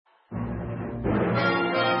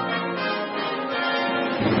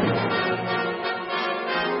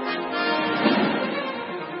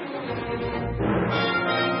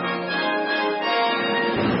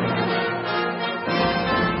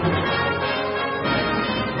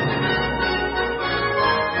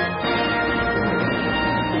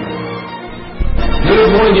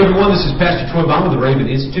Hey everyone, this is Pastor Troy Baum of the Raven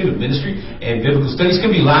Institute of Ministry and Biblical Studies. It's going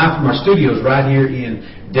to be live from our studios right here in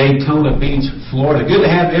Daytona Beach, Florida. Good to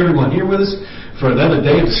have everyone here with us for another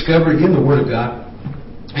day of discovery in the Word of God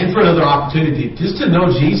and for another opportunity just to know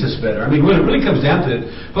Jesus better. I mean, when it really comes down to it,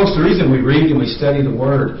 folks, the reason we read and we study the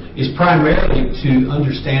Word is primarily to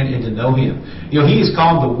understand and to know Him. You know, He is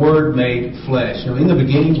called the Word made flesh. You know, in the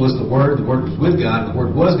beginning was the Word was with God, the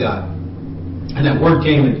Word was God. And that Word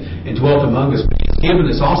came and dwelt among us. But He's given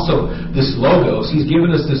us also this logos. He's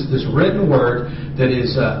given us this written Word that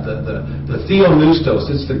is the theopneustos.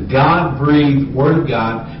 It's the God-breathed Word of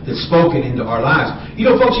God that's spoken into our lives. You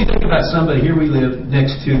know, folks, you think about somebody. Here we live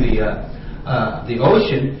next to the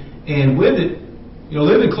ocean, and with it, you know,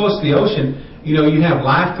 living close to the ocean, you know, you have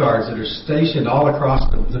lifeguards that are stationed all across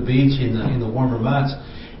the beach in the warmer months.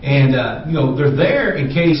 And, you know, they're there in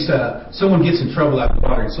case someone gets in trouble out of the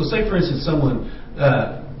water. And so say, for instance, someone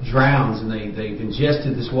drowns and they've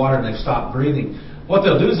ingested this water and they've stopped breathing. What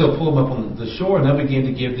they'll do is they'll pull them up on the shore and they'll begin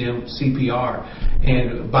to give them CPR.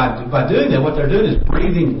 And by doing that, what they're doing is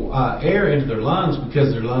breathing air into their lungs because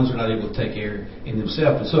their lungs are not able to take air in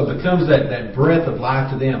themselves. And so it becomes that breath of life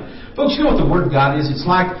to them. Folks, you know what the Word of God is? It's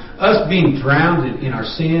like us being drowned in our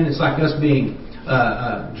sin. It's like us being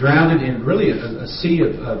drowned in really a sea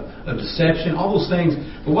of deception, all those things.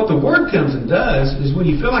 But what the Word comes and does is when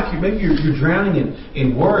you feel like you're drowning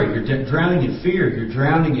in worry, you're drowning in fear, you're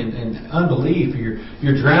drowning in unbelief, you're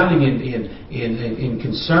drowning in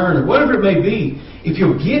concern, or whatever it may be, if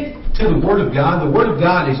you'll get to the Word of God, the Word of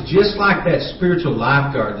God is just like that spiritual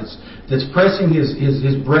lifeguard that's pressing his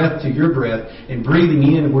breath to your breath and breathing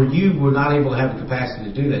in where you were not able to have the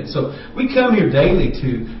capacity to do that. So we come here daily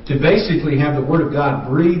to basically have the Word of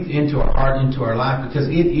God breathed into our heart, into our life,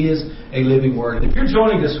 because it is a living Word. And if you're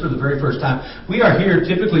joining us for the very first time, we are here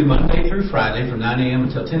typically Monday through Friday from 9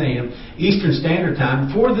 a.m. until 10 a.m. Eastern Standard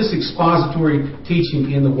Time for this expository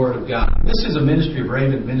teaching in the Word of God. This is a ministry of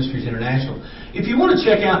Raven Ministries International. If you want to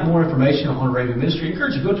check out more information on Raven Ministry, I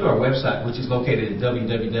encourage you to go to our website, which is located at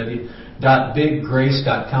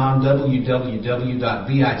www.biggrace.com,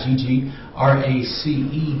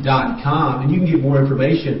 www.biggrace.com, and you can get more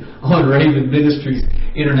information on Raven Ministries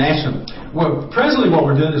International. Well, presently what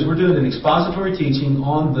we're doing is we're doing an expository teaching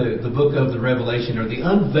on the book of the Revelation, or the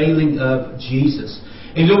unveiling of Jesus.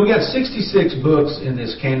 And you know, we got 66 books in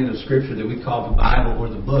this canon of Scripture that we call the Bible or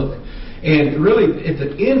the book. And really, at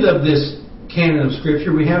the end of this canon of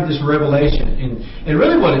Scripture, we have this revelation. And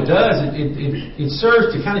really what it does, it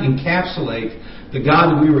serves to kind of encapsulate the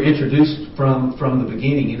God that we were introduced from the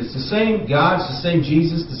beginning. And it's the same God, it's the same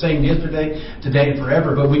Jesus, the same yesterday, today, and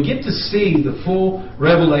forever. But we get to see the full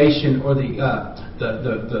revelation, or the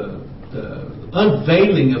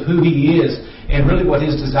unveiling of who He is, and really what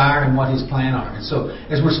His desire and what His plan are. And so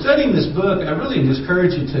as we're studying this book, I really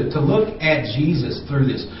encourage you to look at Jesus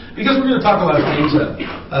through this. Because we're going to talk about things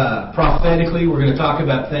prophetically. We're going to talk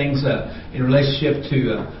about things in relationship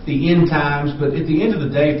to the end times. But at the end of the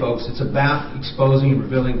day, folks, it's about exposing and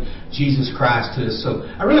revealing Jesus Christ to us. So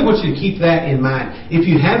I really want you to keep that in mind. If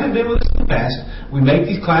you haven't been with us in the past, we make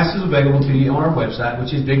these classes available to you on our website,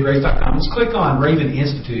 which is biggrace.com. Just click on Raven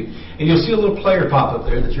Institute, and you'll see a little player pop up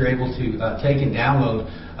there that you're able to take and download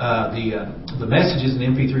the messages in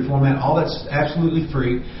MP3 format. All that's absolutely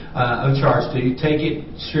free of charge to you. Take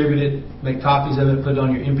it, distribute it, make copies of it, put it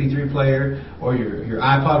on your MP3 player or your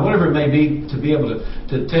iPod, whatever it may be, to be able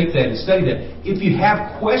to take that and study that. If you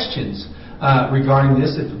have questions regarding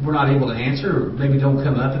this that we're not able to answer, or maybe don't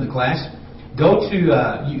come up in the class, go to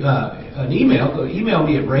an email. Email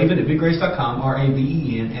me at raven@biggrace.com,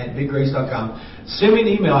 RAVEN @biggrace.com. Send me an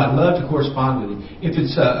email. I'd love to correspond with you. If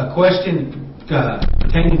it's a question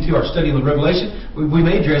pertaining to our study of the Revelation, we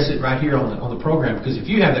may address it right here on the program, because if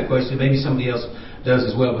you have that question, maybe somebody else does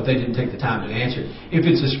as well, but they didn't take the time to answer it. If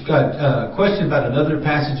it's a question about another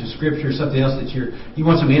passage of Scripture, or something else that you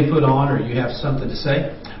want some input on, or you have something to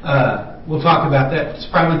say, we'll talk about that. It's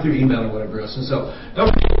probably through email or whatever else. And so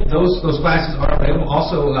don't forget, those classes are available.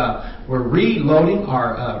 Also, we're reloading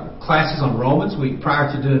our classes on Romans.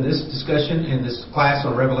 Prior to doing this discussion and this class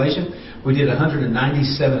on Revelation, we did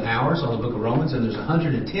 197 hours on the book of Romans, and there's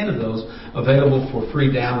 110 of those available for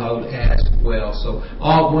free download as well. So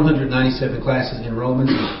all 197 classes in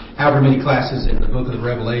Romans, and however many classes in the book of the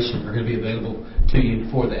Revelation, are going to be available to you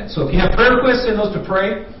for that. So if you have prayer requests, send those to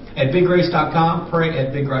pray at biggrace.com, pray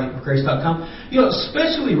at biggrace.com. You know,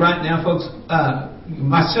 especially right now, folks,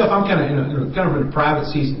 myself, I'm kind of in a private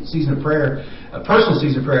season of prayer, a personal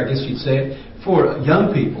season of prayer, I guess you'd say it, for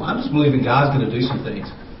young people. I'm just believing God's going to do some things.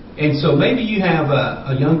 And so maybe you have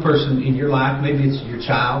a young person in your life. Maybe it's your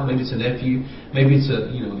child. Maybe it's a nephew. Maybe it's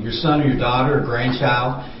your son or your daughter or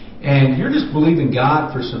grandchild. And you're just believing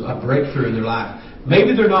God for a breakthrough in their life.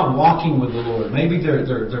 Maybe they're not walking with the Lord. Maybe they're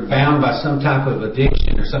bound by some type of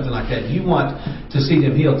addiction or something like that. You want to see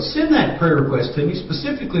them healed. Send that prayer request to me.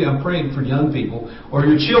 Specifically, I'm praying for young people or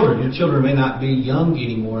your children. Your children may not be young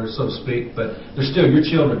anymore, so to speak, but they're still your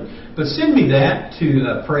children. But send me that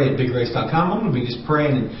to pray@biggrace.com. I'm going to be just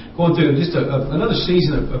praying and going through just another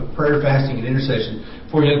season of prayer, fasting, and intercession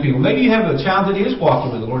for young people. Maybe you have a child that is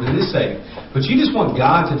walking with the Lord and is saved, but you just want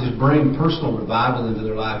God to just bring personal revival into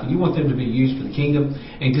their life, and you want them to be used for the kingdom,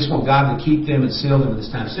 and you just want God to keep them and seal them at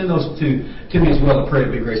this time. Send those to me as well at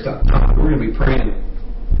pray@biggrace.com. We're going to be praying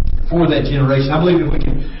for that generation. I believe if we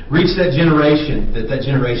can reach that generation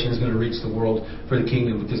is going to reach the world for the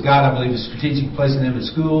kingdom, because God, I believe, is strategically placing them in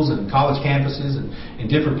schools and college campuses and in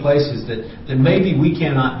different places that maybe we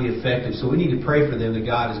cannot be effective. So we need to pray for them that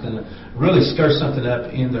God is going to really stir something up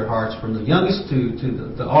in their hearts, from the youngest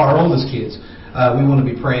to our oldest kids. We want to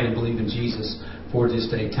be praying and believing Jesus for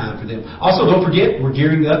just a time for them. Also, don't forget, we're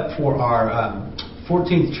gearing up for our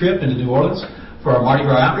 14th trip into New Orleans for our Mardi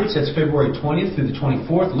Gras outreach. That's February 20th through the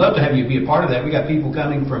 24th. Love to have you be a part of that. We got people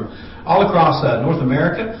coming from all across North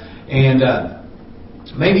America, and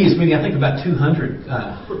maybe as many, I think about 200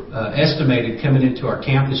 estimated coming into our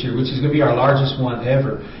camp this year, which is going to be our largest one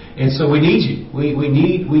ever. And so we need you. We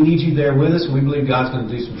need you there with us, and we believe God's going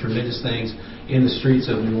to do some tremendous things in the streets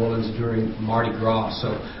of New Orleans during Mardi Gras.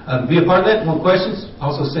 So be a part of that. Want questions?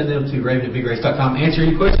 Also send them to raven@biggrace.com. Answer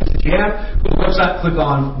any questions that you have. Go to the website, click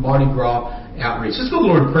on Mardi Gras Outreach. Let's go to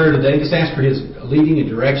the Lord in prayer today. Just ask for His leading and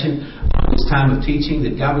direction on this time of teaching,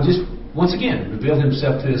 that God would just, once again, reveal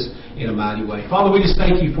Himself to us in a mighty way. Father, we just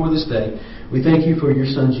thank you for this day. We thank you for your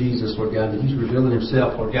Son, Jesus, Lord God, that He's revealing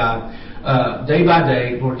Himself, Lord God, day by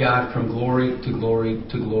day, Lord God, from glory to glory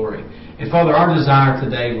to glory. And Father, our desire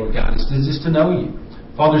today, Lord God, is just to know you.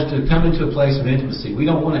 Father, is to come into a place of intimacy. We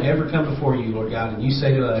don't want to ever come before you, Lord God, and you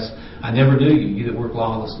say to us, I never knew you, you that work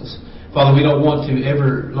lawlessness. Father, we don't want to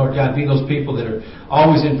ever, Lord God, be those people that are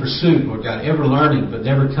always in pursuit, Lord God, ever learning, but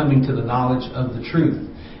never coming to the knowledge of the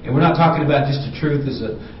truth. And we're not talking about just the truth as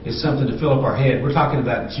something to fill up our head. We're talking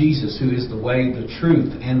about Jesus, who is the way, the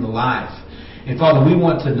truth, and the life. And Father, we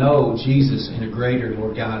want to know Jesus in a greater,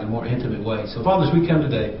 Lord God, and more intimate way. So Father, as we come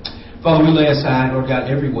today, Father, we lay aside, Lord God,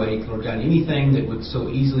 every weight, Lord God, anything that would so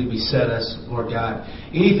easily beset us, Lord God,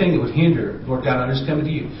 anything that would hinder, Lord God, our just coming to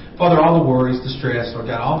you. Father, all the worries, the stress, Lord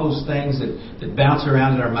God, all those things that bounce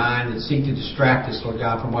around in our mind that seek to distract us, Lord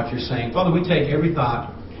God, from what you're saying. Father, we take every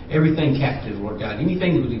thought, everything captive, Lord God.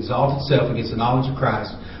 Anything that would exalt itself against the knowledge of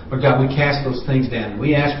Christ, Lord God, we cast those things down.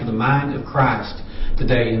 We ask for the mind of Christ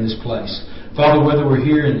today in this place. Father, whether we're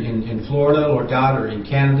here in Florida, Lord God, or in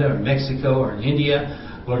Canada, or Mexico, or in India,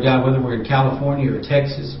 Lord God, whether we're in California or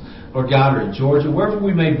Texas, Lord God, or in Georgia, wherever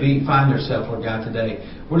we may find ourselves, Lord God, today,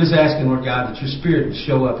 we're just asking, Lord God, that your Spirit would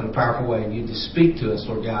show up in a powerful way and you to speak to us,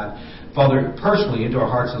 Lord God, Father, personally into our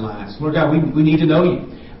hearts and lives. Lord God, we need to know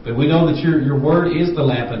you, but we know that your word is the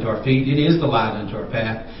lamp unto our feet. It is the light unto our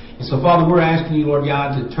path. And so, Father, we're asking you, Lord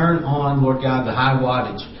God, to turn on, Lord God, the high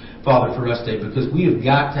wattage, Father, for us today, because we have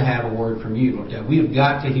got to have a word from you, Lord God. We have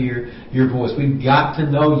got to hear your voice. We've got to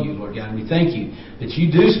know you, Lord God. And we thank you that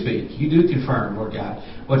you do speak. You do confirm, Lord God,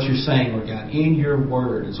 what you're saying, Lord God, in your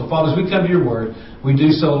word. And so, Father, as we come to your word, we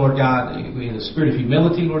do so, Lord God, in a spirit of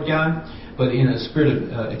humility, Lord God, but in a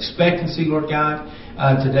spirit of expectancy, Lord God,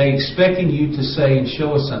 today, expecting you to say and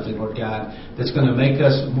show us something, Lord God, that's going to make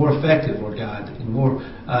us more effective, Lord God, and more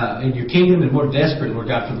in your kingdom and more desperate, Lord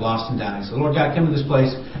God, for the lost and dying. So, Lord God, come to this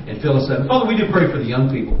place and fill us up. And Father, we do pray for the young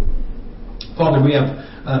people. Father, we have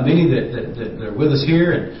many that are with us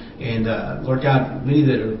here, and Lord God, many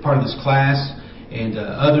that are part of this class, and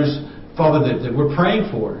others, Father, that we're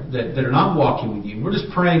praying for, that are not walking with you. We're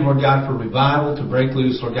just praying, Lord God, for revival to break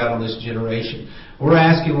loose, Lord God, on this generation. We're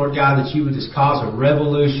asking, Lord God, that you would just cause a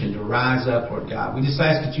revolution to rise up, Lord God. We just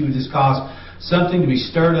ask that you would just cause something to be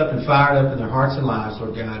stirred up and fired up in their hearts and lives,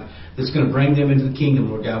 Lord God, that's going to bring them into the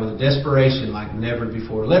kingdom, Lord God, with a desperation like never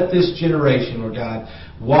before. Let this generation, Lord God,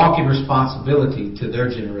 walk in responsibility to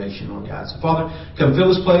their generation, Lord God. So, Father, come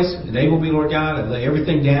fill this place, enable me, Lord God, and lay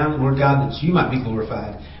everything down, Lord God, that you might be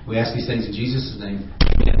glorified. We ask these things in Jesus' name.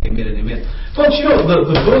 Amen, amen, and amen. Folks, you know,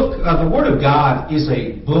 the book, the Word of God is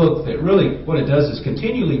a book that really, what it does is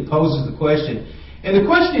continually poses the question. And the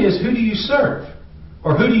question is, who do you serve?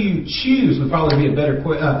 Or who do you choose would probably be a better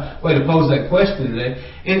way to pose that question today.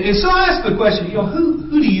 And so I ask the question, you know, who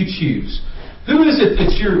do you choose? Who is it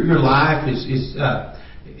that your life is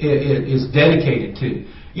dedicated to?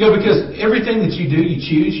 Because everything that you do, you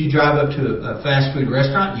choose. You drive up to a fast food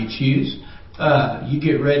restaurant, you choose. You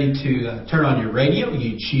get ready to turn on your radio,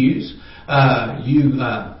 you choose. You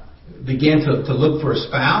begin to look for a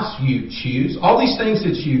spouse, you choose. All these things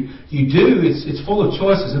that you do, it's full of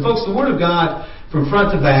choices. And folks, the Word of God from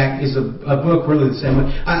front to back is a book really the same way.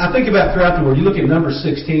 I think about throughout the Word. You look at Numbers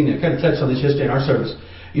 16, I kind of touched on this yesterday in our service.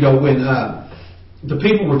 When the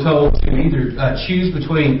people were told to either choose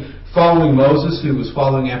between following Moses, who was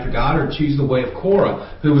following after God, or choose the way of Korah,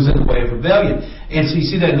 who was in the way of rebellion. And so you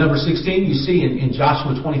see that in number 16, you see in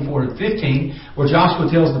Joshua 24 and 15, where Joshua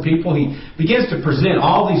tells the people, he begins to present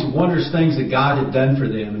all these wondrous things that God had done for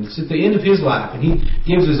them. And it's at the end of his life, and he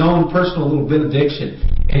gives his own personal little benediction.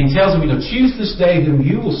 And he tells them, choose this day whom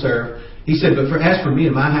you will serve. He said, but as for me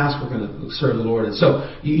and my house, we're going to serve the Lord. And so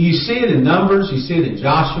you see it in Numbers, you see it in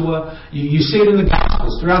Joshua, you see it in the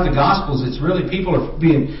Gospels. Throughout the Gospels, it's really people are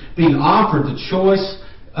being offered the choice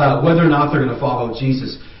whether or not they're going to follow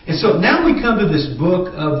Jesus. And so now we come to this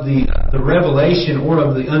book of the revelation or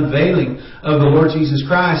of the unveiling of the Lord Jesus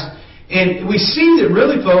Christ. And we see that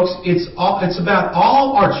really, folks, it's about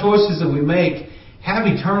all our choices that we make have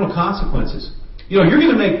eternal consequences. You're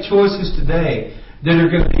going to make choices today that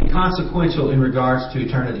are going to be consequential in regards to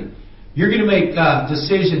eternity. You're going to make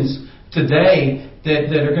decisions today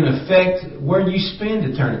that are going to affect where you spend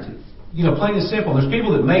eternity. Plain and simple. There's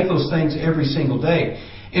people that make those things every single day.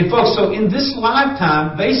 And folks, so in this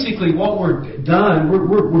lifetime, basically what we're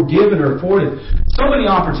given or afforded so many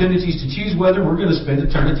opportunities to choose whether we're going to spend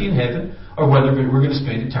eternity in heaven or whether we're going to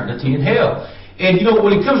spend eternity in hell. And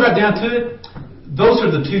when it comes right down to it, those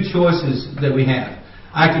are the two choices that we have.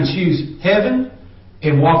 I can choose heaven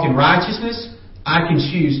and walk in righteousness. I can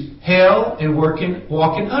choose hell and walk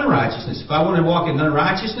in unrighteousness. If I want to walk in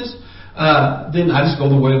unrighteousness, then I just go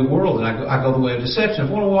the way of the world and I go the way of deception. If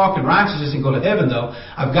I want to walk in righteousness and go to heaven, though,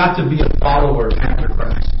 I've got to be a follower after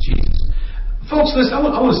Christ Jesus. Folks, listen, I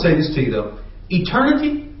want to say this to you, though.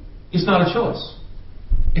 Eternity is not a choice.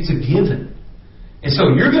 It's a given. And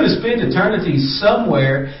so you're going to spend eternity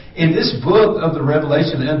somewhere, and this book of the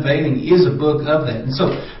Revelation, the Unveiling, is a book of that. And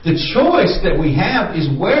so the choice that we have is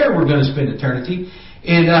where we're going to spend eternity,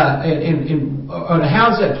 and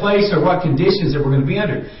how's that place or what conditions that we're going to be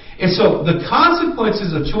under. And so the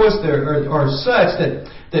consequences of choice there are such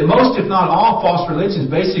that most, if not all, false religions,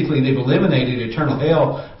 basically, they've eliminated eternal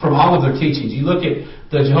hell from all of their teachings. You look at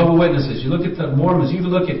the Jehovah's Witnesses, you look at the Mormons, you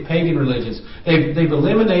even look at pagan religions. They've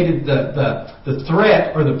eliminated the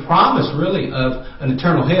threat or the promise, really, of an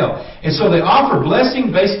eternal hell. And so they offer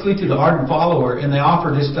blessing, basically, to the ardent follower, and they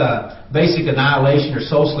offer just basic annihilation or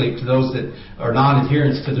soul sleep to those that are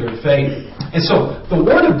non-adherents to their faith. And so the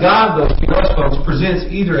Word of God, though, to us folks, presents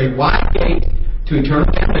either a wide gate to eternal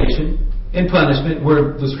damnation and punishment,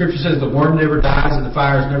 where the Scripture says the worm never dies and the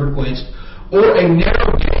fire is never quenched, or a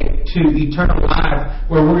narrow gate to eternal life,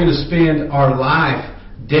 where we're going to spend our life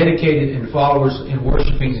dedicated and followers and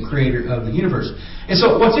worshiping the Creator of the universe. And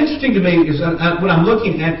so what's interesting to me is when I'm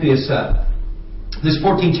looking at this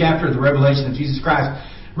 14th chapter of the Revelation of Jesus Christ,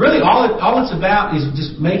 really all it's about is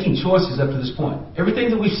just making choices up to this point. Everything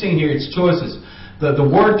that we've seen here, it's choices. The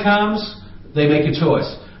Word comes, they make a choice.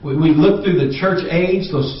 We look through the church age,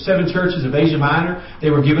 those 7 churches of Asia Minor, they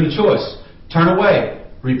were given a choice. Turn away.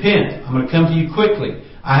 Repent. I'm going to come to you quickly.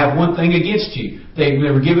 I have one thing against you. They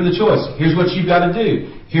were given the choice. Here's what you've got to do.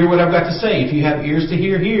 Hear what I've got to say. If you have ears to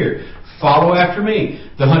hear, hear. Follow after me.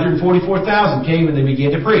 The 144,000 came and they began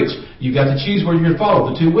to preach. You've got to choose where you're going to follow.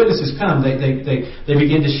 The 2 witnesses come. They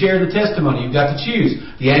begin to share the testimony. You've got to choose.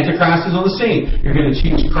 The Antichrist is on the scene. You're going to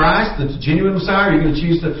choose Christ, the genuine Messiah. You're going to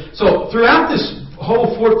choose So throughout this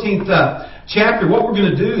whole 14th chapter, what we're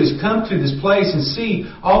going to do is come to this place and see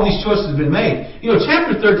all these choices have been made.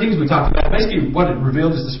 Chapter 13, as we talked about, basically what it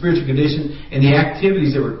revealed is the spiritual condition and the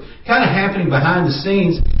activities that were kind of happening behind the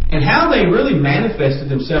scenes and how they really manifested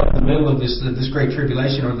themselves in the middle of this great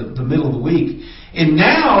tribulation, or the middle of the week. And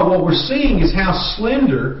now what we're seeing is how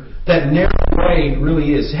slender that narrow way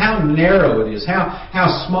really is, how narrow it is, how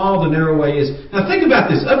small the narrow way is. Now think about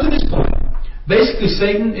this. Up to this point, basically,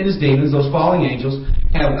 Satan and his demons, those falling angels,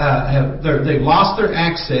 they've lost their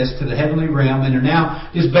access to the heavenly realm and are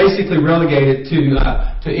now just basically relegated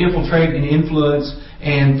to infiltrate and influence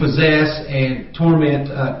and possess and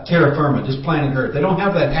torment terra firma, just planet Earth. They don't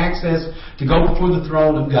have that access to go before the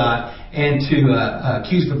throne of God and to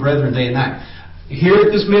accuse the brethren day and night. Here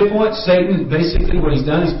at this midpoint, Satan, basically what he's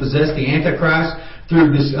done is possessed the Antichrist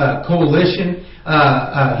through this coalition.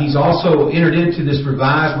 He's also entered into this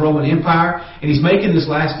revised Roman Empire, and he's making this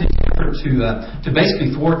last effort to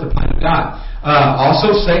basically thwart the plan of God.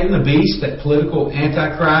 Also, Satan, the beast, that political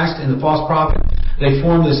Antichrist and the false prophet, They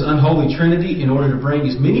form this unholy trinity in order to bring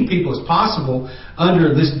as many people as possible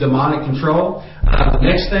under this demonic control. The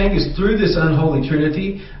next thing is through this unholy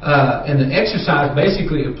trinity and the exercise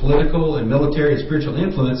basically of political and military and spiritual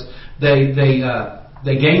influence, they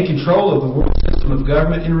gain control of the world system of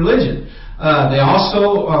government and religion. They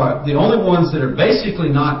also are the only ones that are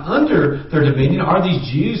basically not under their dominion are these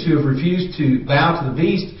Jews who have refused to bow to the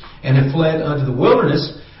beast and have fled unto the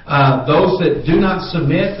wilderness. Those that do not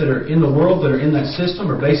submit, that are in the world, that are in that system,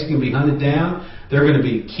 are basically going to be hunted down. They're going to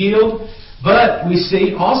be killed. But we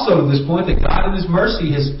see also at this point that God in His mercy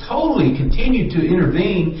has totally continued to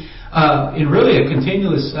intervene in really a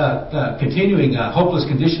continuing hopeless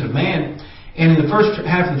condition of man. And in the first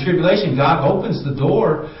half of the tribulation, God opens the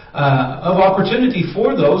door of opportunity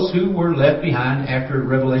for those who were left behind after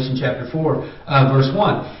Revelation chapter 4, verse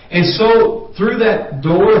 1. And so through that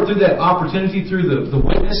door, through that opportunity, through the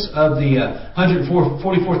witness of the 144,000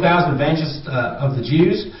 evangelists of the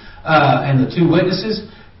Jews and the two witnesses,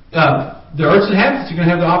 the earth's inhabitants are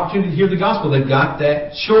going to have the opportunity to hear the gospel. They've got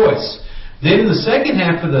that choice. Then in the second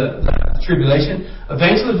half of the tribulation,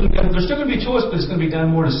 evangelism, there's still going to be a choice, but it's going to be done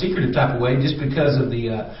more in a secretive type of way just because of the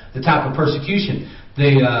type of persecution.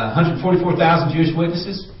 The 144,000 Jewish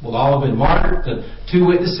witnesses will all have been martyred. The two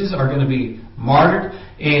witnesses are going to be martyred.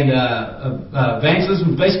 And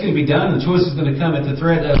evangelism is basically going to be done, and the choice is going to come at the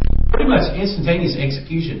threat of pretty much instantaneous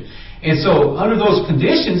execution. And so under those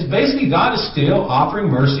conditions, basically God is still offering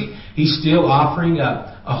mercy. He's still offering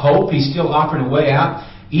a hope. He's still offering a way out,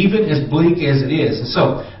 even as bleak as it is. And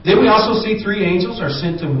so then we also see three angels are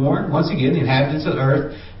sent to warn, once again, the inhabitants of the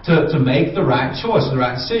earth to make the right choice, the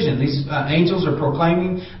right decision. These angels are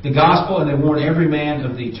proclaiming the gospel, and they warn every man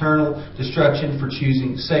of the eternal destruction for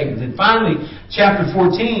choosing Satan. Then finally, chapter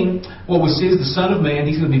 14, what we see is the Son of Man.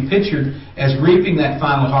 He's going to be pictured as reaping that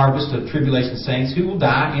final harvest of tribulation saints who will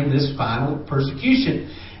die in this final persecution.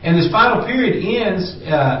 And this final period ends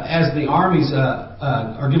as the armies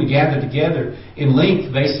are going to gather together in length,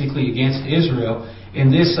 basically, against Israel. And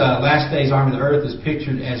this last day's army of the earth is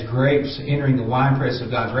pictured as grapes entering the winepress of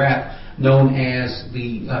God's wrath, known as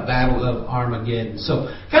the Battle of Armageddon. So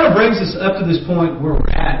kind of brings us up to this point where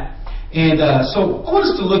we're at. And so I want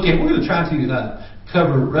us to look at, we're going to try to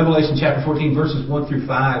cover Revelation chapter 14, verses 1 through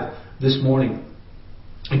 5 this morning.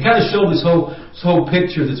 And kind of show this whole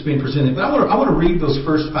picture that's being presented. But I want to read those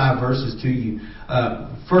first 5 verses to you.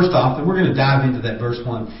 First off, and we're going to dive into that verse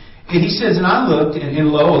 1. And he says, "And I looked, and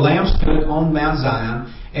lo, a Lamb stood on Mount Zion,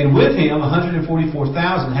 and with him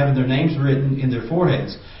 144,000, having their names written in their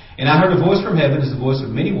foreheads. And I heard a voice from heaven, as the voice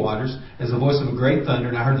of many waters, as the voice of a great thunder,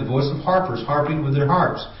 and I heard the voice of harpers harping with their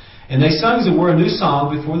harps. And they sung as it were a new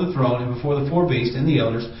song before the throne and before the 4 beasts and the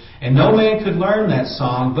elders. And no man could learn that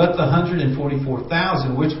song but the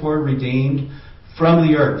 144,000 which were redeemed from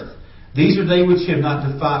the earth. These are they which have not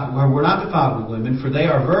defiled, or were not defiled with women, for they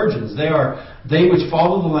are virgins. They are they which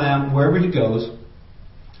follow the Lamb wherever He goes.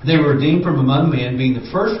 They were redeemed from among men, being the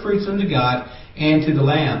first fruits unto God and to the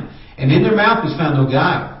Lamb. And in their mouth was found no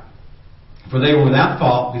guile, for they were without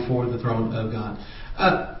fault before the throne of God."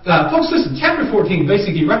 Folks, listen, chapter 14,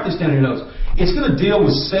 basically, write this down in your notes. It's going to deal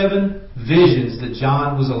with 7 visions that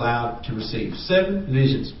John was allowed to receive. 7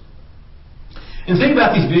 visions. And think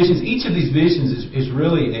about these visions. Each of these visions is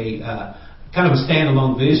really a kind of a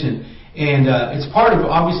standalone vision. And it's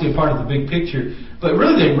obviously a part of the big picture. But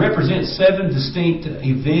really they represent 7 distinct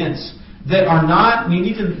events that are not, you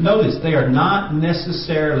need to know this, they are not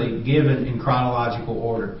necessarily given in chronological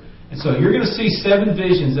order. And so you're going to see 7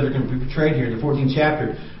 visions that are going to be portrayed here in the 14th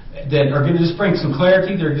chapter that are going to just bring some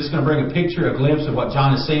clarity. They're just going to bring a picture, a glimpse of what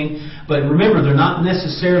John is seeing. But remember, they're not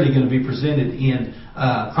necessarily going to be presented in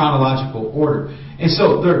chronological order. And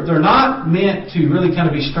so they're not meant to really kind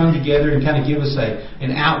of be strung together and kind of give us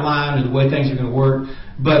an outline of the way things are going to work.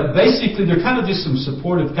 But basically, they're kind of just some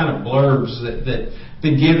supportive kind of blurbs that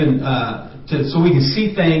been given so we can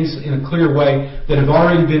see things in a clear way that have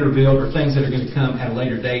already been revealed, or things that are going to come at a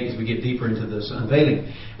later date as we get deeper into this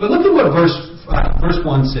unveiling. But look at what verse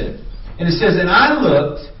 1 said. And it says, "And I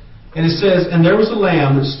looked," and it says, "and there was a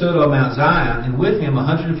Lamb that stood on Mount Zion, and with him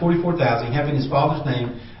 144,000, having His Father's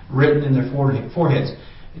name written in their foreheads."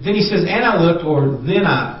 Then he says, "And I looked," or "then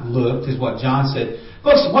I looked," is what John said.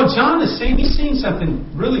 Folks, what John is seeing, he's seeing something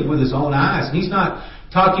really with his own eyes. And he's not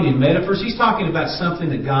talking in metaphors. He's talking about something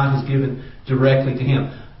that God has given directly to him.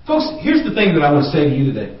 Folks, here's the thing that I want to say to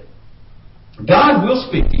you today. God will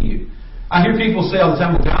speak to you. I hear people say all the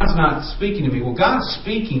time, "Well, God's not speaking to me." Well, God's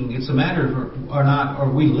speaking. It's a matter of are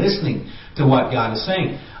we listening to what God is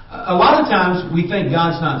saying? A lot of times we think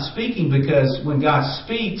God's not speaking because when God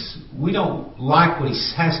speaks, we don't like what He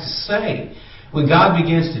has to say. When God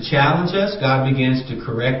begins to challenge us, God begins to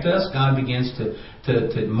correct us, God begins to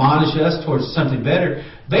admonish us towards something better,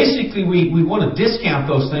 basically we want to discount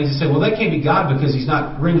those things and say, well, that can't be God because He's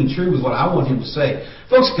not ringing true with what I want Him to say.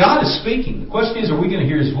 Folks, God is speaking. The question is, are we going to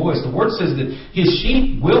hear His voice? The Word says that His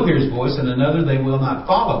sheep will hear His voice and another they will not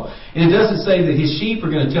follow. And it doesn't say that His sheep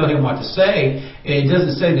are going to tell Him what to say. It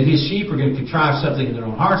doesn't say that His sheep are going to contrive something in their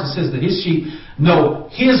own hearts. It says that His sheep know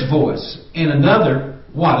His voice and another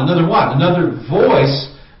voice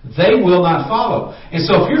they will not follow. And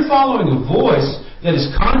so if you're following a voice that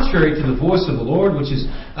is contrary to the voice of the Lord, which is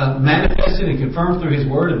manifested and confirmed through His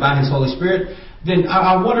Word and by His Holy Spirit, then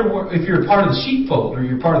I wonder if you're a part of the sheepfold or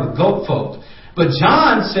you're part of the goatfold. But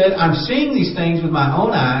John said, I'm seeing these things with my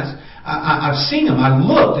own eyes. I've seen them. I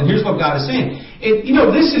looked, and here's what God is saying.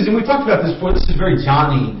 This is, and we talked about this before, this is very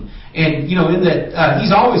Johnine. And, in that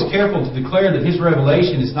he's always careful to declare that his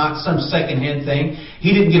revelation is not some second-hand thing.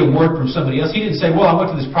 He didn't get a word from somebody else. He didn't say, well, I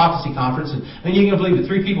went to this prophecy conference, and you're going to believe that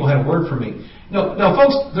 3 people had a word for me. No,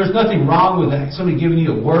 folks, there's nothing wrong with that. Somebody giving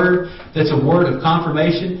you a word that's a word of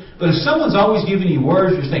confirmation. But if someone's always giving you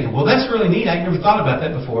words, you're thinking, well, that's really neat. I never thought about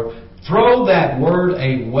that before. Throw that word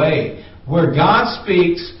away. Where God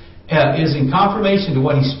speaks is in confirmation to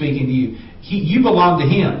what He's speaking to you. You belong to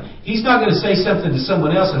Him. He's not going to say something to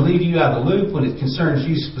someone else and leave you out of the loop when it concerns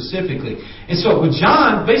you specifically. And so with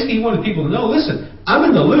John, basically he wanted people to know, listen, I'm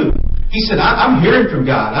in the loop. He said, I'm hearing from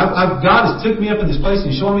God. God has took me up in this place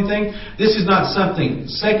and shown me things. This is not something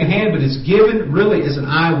secondhand, but it's given really as an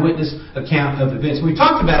eyewitness account of events. We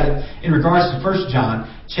talked about it in regards to 1 John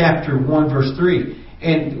chapter 1, verse 3.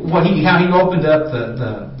 And how he opened up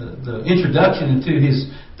the introduction into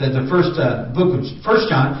the first book of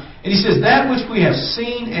 1 John. And he says, that which we have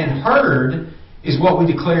seen and heard is what we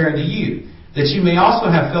declare unto you, that you may also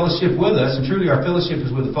have fellowship with us. And truly our fellowship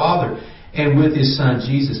is with the Father and with His Son,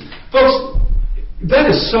 Jesus. Folks, that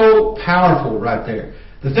is so powerful right there.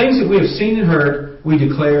 The things that we have seen and heard, we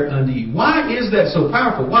declare unto you. Why is that so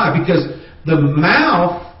powerful? Why? Because the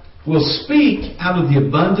mouth will speak out of the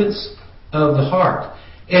abundance of the heart.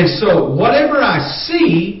 And so whatever I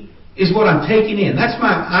see is what I'm taking in. That's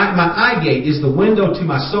my eye gate, is the window to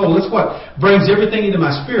my soul. That's what brings everything into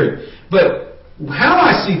my spirit. But how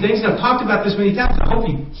I see things, and I've talked about this many times, I hope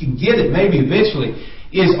you can get it maybe eventually,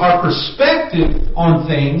 is our perspective on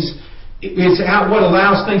things. It's what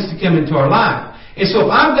allows things to come into our life. And so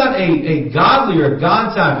if I've got a godly or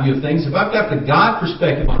God-type view of things, if I've got the God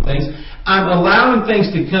perspective on things, I'm allowing things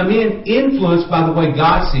to come in influenced by the way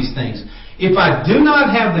God sees things. If I do not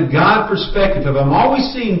have the God perspective, if I'm always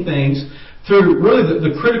seeing things through really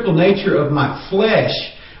the critical nature of my flesh,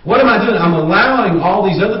 what am I doing? I'm allowing all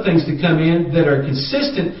these other things to come in that are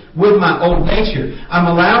consistent with my old nature. I'm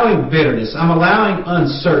allowing bitterness. I'm allowing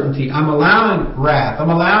uncertainty. I'm allowing wrath. I'm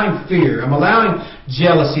allowing fear. I'm allowing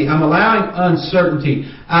jealousy. I'm allowing uncertainty.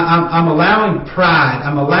 I'm allowing pride.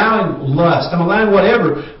 I'm allowing lust. I'm allowing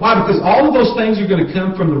whatever. Why? Because all of those things are going to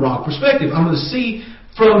come from the wrong perspective. I'm going to see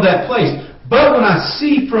from that place. But when I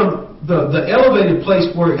see from the elevated place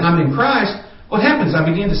where I'm in Christ, what happens? I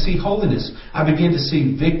begin to see holiness. I begin to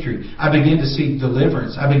see victory. I begin to see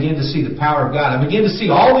deliverance. I begin to see the power of God. I begin to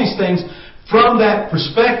see all these things from that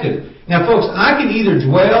perspective. Now, folks, I can either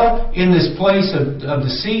dwell in this place of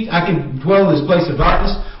deceit, I can dwell in this place of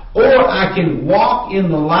darkness, or I can walk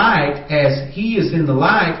in the light as He is in the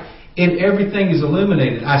light, and everything is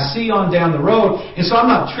illuminated. I see on down the road, and so I'm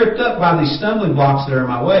not tripped up by these stumbling blocks that are in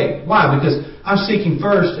my way. Why? Because I'm seeking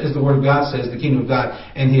first, as the Word of God says, the kingdom of God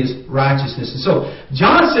and His righteousness. And so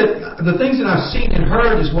John said, the things that I've seen and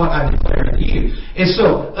heard is what I declare to you. And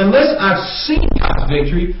so unless I've seen God's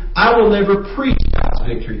victory, I will never preach God's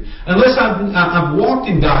victory. Unless I've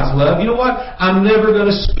walked in God's love, you know what? I'm never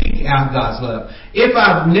going to speak out God's love. If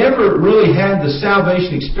I've never really had the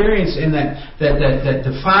salvation experience in that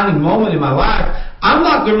defining moment in my life, I'm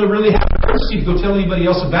not going to really have the urgency to go tell anybody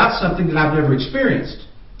else about something that I've never experienced.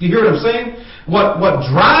 Do you hear what I'm saying? What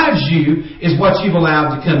drives you is what you've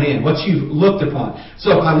allowed to come in, what you've looked upon.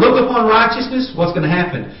 So if I look upon righteousness, what's going to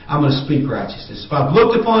happen? I'm going to speak righteousness. If I've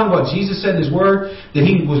looked upon what Jesus said in His Word, that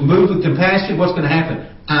He was moved with compassion, what's going to happen?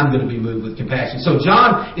 I'm going to be moved with compassion. So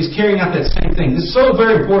John is carrying out that same thing. This is so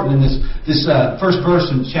very important in this first verse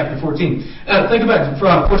in chapter 14. Think about it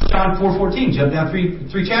from 1 John 4:14. Jump down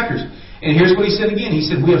three chapters. And here's what he said again. He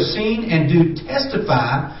said, we have seen and do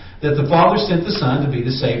testify that the Father sent the Son to be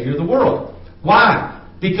the Savior of the world. Why?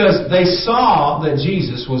 Because they saw that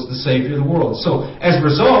Jesus was the Savior of the world. So as a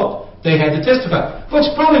result, they had to testify.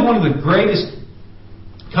 Folks, probably one of the greatest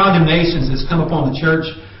condemnations that's come upon the church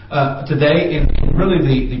today, and really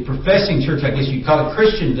the professing church, I guess you'd call it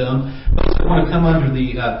Christendom, those that want to come under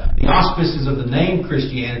the auspices of the name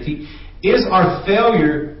Christianity is our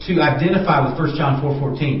failure to identify with 1 John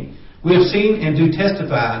 4:14. We have seen and do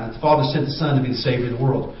testify that the Father sent the Son to be the Savior of the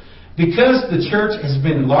world. Because the church has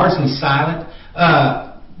been largely silent,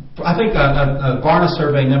 I think a Barna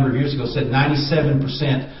survey a number of years ago said 97%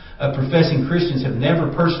 of professing Christians have never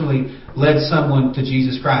personally led someone to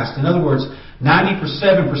Jesus Christ. In other words,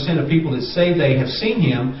 97% of people that say they have seen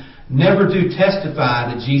Him never do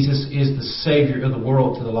testify that Jesus is the Savior of the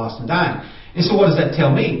world to the lost and dying. And so what does that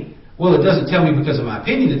tell me? Well, it doesn't tell me because of my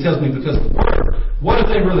opinion. It tells me because of the Word. What have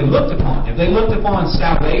they really looked upon? Have they looked upon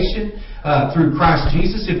salvation through Christ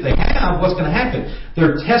Jesus? If they have, what's going to happen?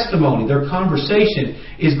 Their testimony, their conversation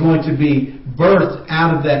is going to be birthed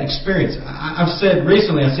out of that experience. I've said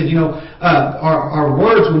recently, our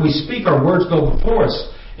words, when we speak, our words go before us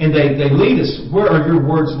and they lead us. Where are your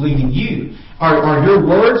words leading you? Are your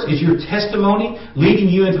words, is your testimony leading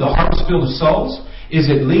you into the harvest field of souls? Is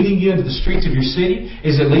it leading you into the streets of your city?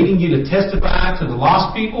 Is it leading you to testify to the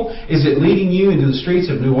lost people? Is it leading you into the streets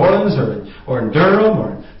of New Orleans or in Durham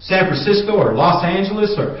or in San Francisco or Los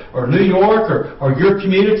Angeles or New York or your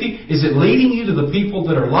community? Is it leading you to the people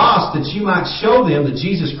that are lost that you might show them that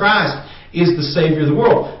Jesus Christ is the Savior of the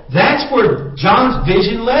world? That's where John's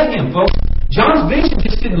vision led him, folks. John's vision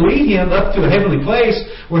just didn't lead him up to a heavenly place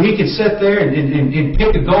where he could sit there and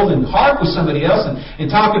pick a golden harp with somebody else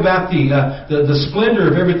and talk about the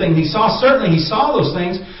splendor of everything he saw. Certainly he saw those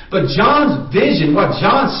things, but John's vision, what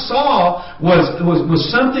John saw was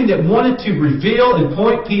something that wanted to reveal and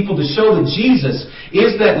point people to show that Jesus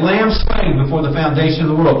is that Lamb slain before the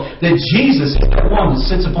foundation of the world. That Jesus is the one that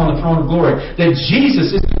sits upon the throne of glory. That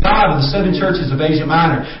Jesus is the God of the seven churches of Asia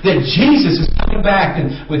Minor. That Jesus is coming back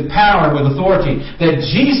with power and with authority. That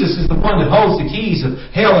Jesus is the one that holds the keys of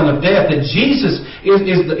hell and of death. That Jesus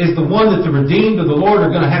is the one that the redeemed of the Lord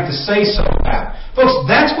are going to have to say so about. Folks,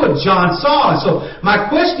 that's what John saw. And so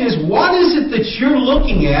my question is, what is it that you're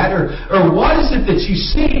looking at, or what is it that you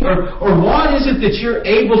see, or what is it that you're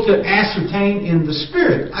able to ascertain in the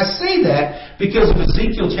Spirit? I say that because of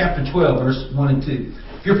Ezekiel chapter 12, verse 1 and 2.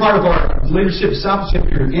 If you're part of our leadership discipleship,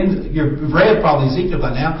 you've read probably Ezekiel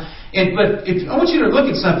by now. But I want you to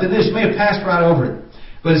look at something. This may have passed right over it.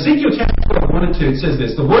 But Ezekiel chapter 12, 1 and 2, it says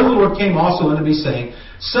this: The word of the Lord came also unto me, saying,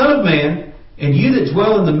 Son of man, and you that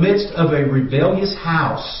dwell in the midst of a rebellious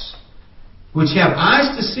house, which have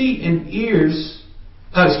eyes to see and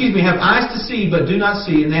have eyes to see but do not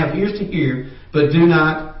see, and they have ears to hear but do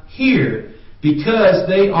not hear, because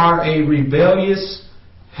they are a rebellious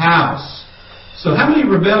house. So how many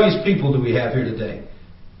rebellious people do we have here today?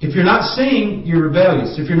 If you're not seeing, you're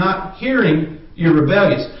rebellious. If you're not hearing, you're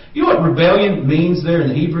rebellious. You know what rebellion means there in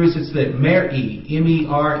the Hebrews? It's the mer'e,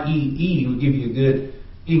 M-E-R-E-E. We'll give you a good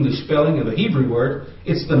English spelling of a Hebrew word.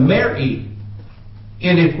 It's the mer'e.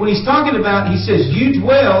 And when he's talking about, he says, you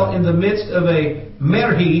dwell in the midst of a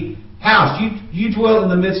mer'e house. You dwell in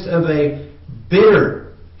the midst of a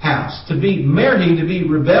bitter house. To be mer'e, to be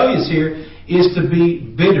rebellious here, is to be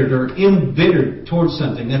bittered or embittered towards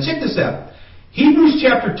something. Now check this out. Hebrews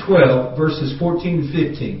chapter 12, verses 14 and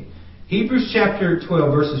 15. Hebrews chapter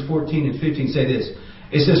 12, verses 14 and 15 say this.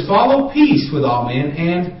 It says, Follow peace with all men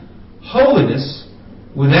and holiness,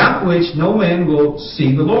 without which no man will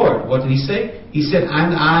see the Lord. What did he say? He said,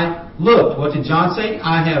 and I looked. What did John say?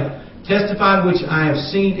 I have testified which I have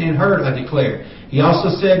seen and heard, I declare. He also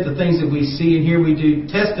said the things that we see and hear we do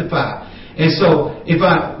testify. And so, if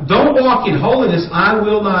I don't walk in holiness, I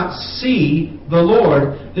will not see the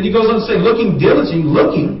Lord. Then he goes on to say, looking,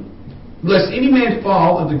 lest any man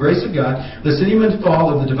fall of the grace of God, lest any man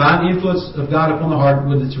fall of the divine influence of God upon the heart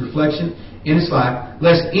with its reflection in his life,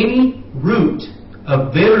 lest any root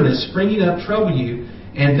of bitterness springing up trouble you,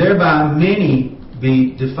 and thereby many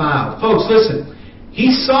be defiled. Folks, listen.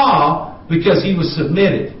 He saw because he was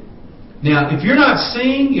submitted. Now, if you're not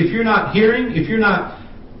seeing, if you're not hearing, if you're not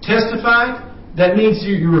testified, that means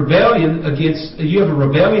you have a rebellion against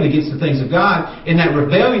the things of God, and that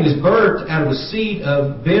rebellion is birthed out of a seed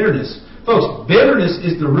of bitterness. Folks, bitterness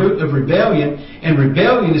is the root of rebellion, and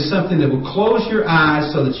rebellion is something that will close your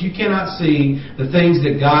eyes so that you cannot see the things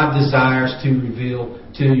that God desires to reveal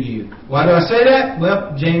to you. Why do I say that?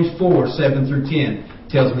 Well, James 4, 7 through 10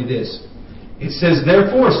 tells me this. It says,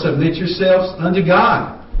 Therefore, submit yourselves unto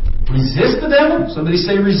God. Resist the devil. Somebody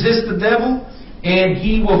say, resist the devil, and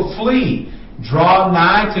he will flee. Draw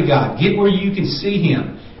nigh to God. Get where you can see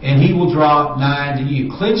Him, and He will draw nigh to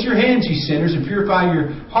you. Cleanse your hands, you sinners, and purify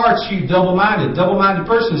your hearts, you double-minded. Double-minded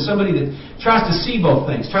person is somebody that tries to see both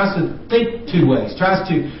things, tries to think two ways, tries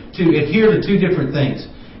to adhere to two different things.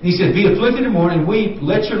 And he said, Be afflicted in the morning, weep.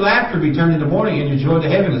 Let your laughter be turned into mourning, and your joy to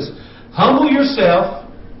heaviness. Humble yourself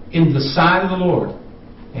in the sight of the Lord,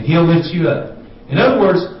 and He'll lift you up. In other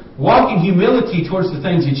words, walk in humility towards the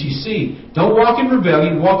things that you see. Don't walk in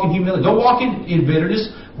rebellion, walk in humility. Don't walk in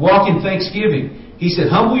bitterness, walk in thanksgiving. He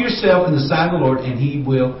said, humble yourself in the sight of the Lord, and He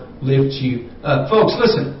will lift you up. Folks,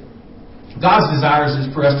 listen. God's desires is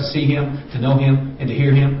for us to see Him, to know Him, and to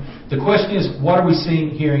hear Him. The question is, what are we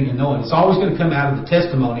seeing, hearing, and knowing? It's always going to come out of the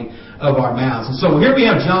testimony of our mouths. And so here we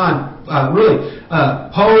have John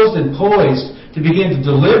posed and poised to begin to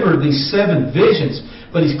deliver these 7 visions.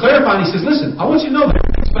 But he's clarifying, he says, listen, I want you to know that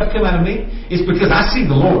everything that's about to come out of me is because I see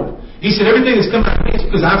the Lord. He said, everything that's come out of me is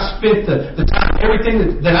because I've spent the time,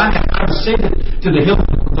 everything that I have, I've ascended to the hill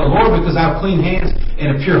of the Lord because I have clean hands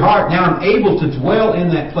and a pure heart. Now I'm able to dwell in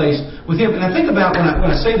that place with Him. And I think about, when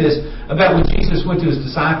I say this, about when Jesus went to His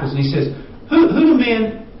disciples and He says, who do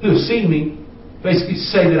men who have seen me basically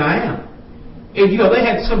say that I am? And, they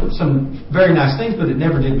had some very nice things, but it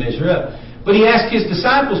never did measure up. But He asked His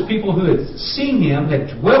disciples, people who had seen Him, had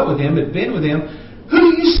dwelt with Him, had been with Him, who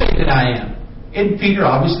do you say that I am? And Peter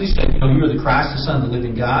obviously said, you're the Christ, the Son of the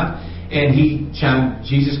living God. And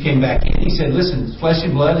Jesus came back in. He said, listen, flesh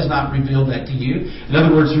and blood has not revealed that to you. In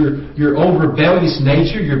other words, your old rebellious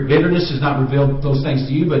nature, your bitterness has not revealed those things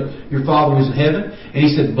to you, but your Father who is in heaven. And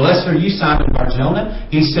He said, blessed are you, Simon Bar-Jonah.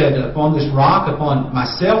 He said, upon this rock, upon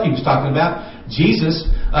myself, He was talking about Jesus,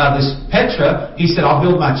 this Petra. He said, I'll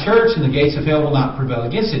build my church, and the gates of hell will not prevail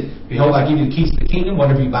against it. Behold, I give you the keys to the kingdom.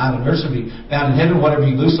 Whatever you bind on earth shall be bound in heaven. Whatever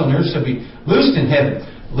you loose on earth shall be loosed in heaven.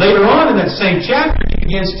 Later on in that same chapter, He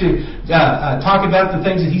begins to talk about the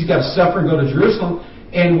things that He's got to suffer and go to Jerusalem.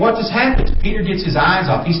 And what just happens? Peter gets his eyes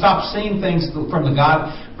off. He stops seeing things from the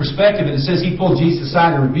God perspective. And it says he pulled Jesus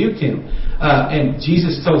aside and rebuked him. And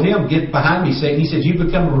Jesus told him, get behind me, Satan. He said, you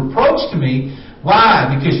become a reproach to me. Why?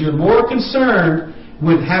 Because you're more concerned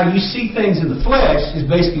with how you see things in the flesh, is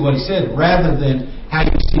basically what He said, rather than how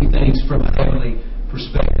you see things from a heavenly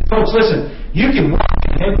perspective. Folks, listen, you can walk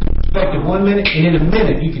in a heavenly perspective 1 minute, and in a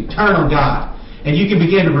minute you can turn on God. And you can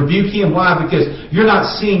begin to rebuke Him. Why? Because you're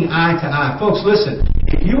not seeing eye to eye. Folks, listen,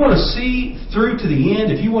 if you want to see through to the end,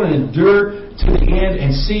 if you want to endure to the end and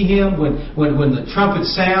see Him when the trumpet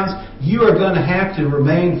sounds, you are going to have to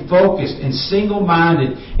remain focused and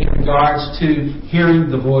single-minded in regards to hearing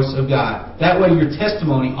the voice of God. That way your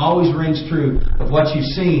testimony always rings true of what you've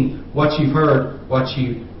seen, what you've heard, what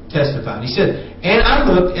you testified. He said, and I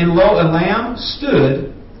looked, and lo, a lamb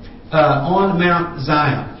stood on Mount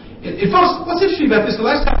Zion. Folks, what's interesting about this, the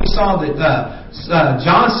last time we saw that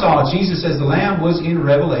John saw Jesus as the Lamb was in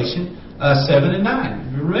Revelation 7 and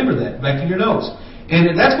 9. Remember that back in your notes.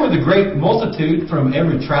 And that's where the great multitude from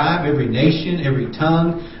every tribe, every nation, every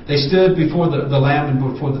tongue, they stood before the Lamb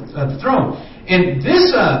and before the throne. And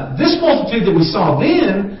this multitude that we saw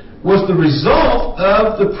then was the result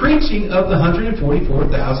of the preaching of the 144,000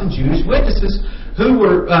 Jewish witnesses who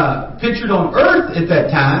were pictured on earth at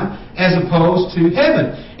that time as opposed to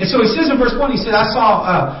heaven. And so He says in verse 1, He said, I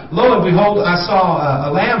saw, lo and behold, I saw a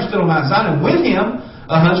lamb stood on Mount Zion, and with him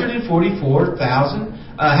 144,000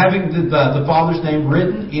 having the Father's name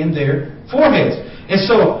written in their foreheads. And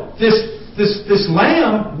so this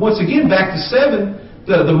lamb, once again, back to 7,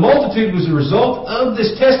 the multitude was a result of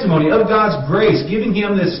this testimony of God's grace, giving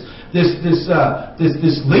Him this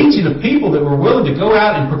legion of people that were willing to go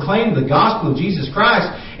out and proclaim the gospel of Jesus Christ,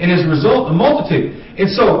 and as a result, a multitude. And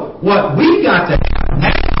so, what we got to have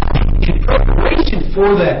now, in preparation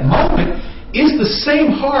for that moment, is the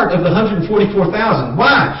same heart of the 144,000.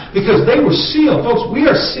 Why? Because they were sealed. Folks, we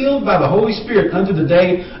are sealed by the Holy Spirit unto the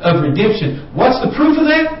day of redemption. What's the proof of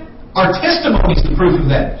that? Our testimony is the proof of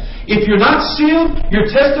that. If you're not sealed, your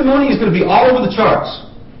testimony is going to be all over the charts.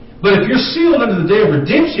 But if you're sealed under the day of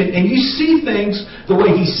redemption and you see things the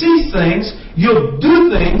way He sees things, you'll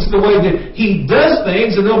do things the way that He does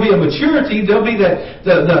things, and there'll be a maturity, there'll be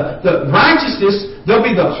the righteousness, there'll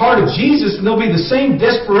be the heart of Jesus, and there'll be the same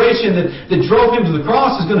desperation that drove Him to the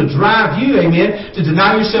cross is going to drive you, amen, to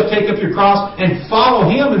deny yourself, take up your cross, and follow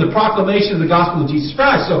Him in the proclamation of the gospel of Jesus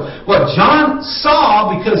Christ. So what John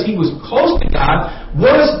saw, because he was close to God,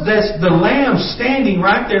 was the Lamb standing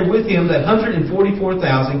right there with Him, that 144,000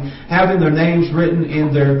 having their names written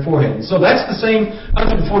in their forehead. So that's the same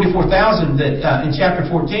 144,000 that in chapter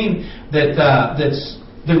 14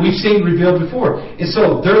 that we've seen revealed before. And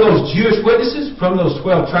so there are those Jewish witnesses from those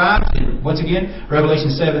 12 tribes, and once again,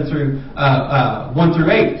 Revelation 7 through 1 through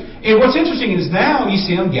 8. And what's interesting is now you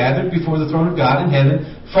see them gathered before the throne of God in heaven,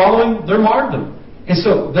 following their martyrdom. And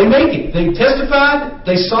so they make it. They testified.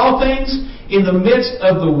 They saw things in the midst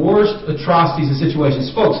of the worst atrocities and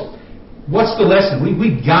situations. Folks, what's the lesson?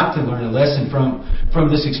 We've got to learn a lesson from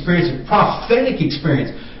this experience, a prophetic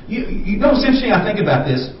experience. You know what's interesting? I think about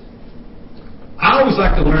this. I always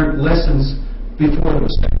like to learn lessons before the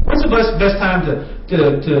mistake. When's the best time to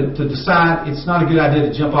decide it's not a good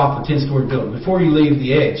idea to jump off a 10-story building? Before you leave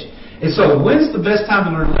the edge. And so when's the best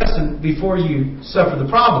time to learn a lesson? Before you suffer the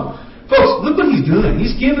problem. Folks, look what he's doing.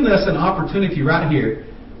 He's given us an opportunity right here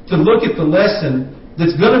to look at the lesson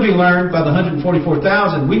that's going to be learned by the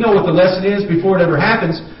 144,000. We know what the lesson is before it ever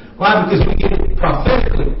happens. Why? Because we get it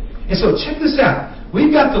prophetically. And so check this out.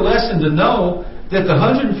 We've got the lesson to know that the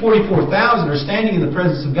 144,000 are standing in the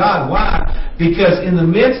presence of God. Why? Because in the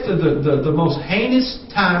midst of the most heinous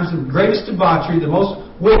times, the greatest debauchery, the most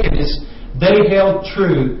wickedness, they held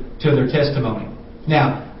true to their testimony.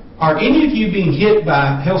 Now, are any of you being hit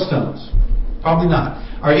by hailstones? Probably not.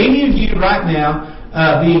 Are any of you right now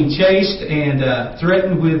being chased and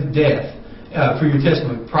threatened with death for your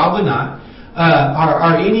testimony? Probably not.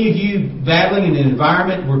 Are any of you battling in an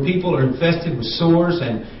environment where people are infested with sores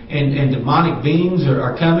and demonic beings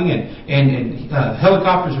are coming and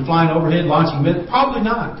helicopters are flying overhead launching missiles? Probably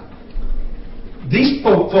not. These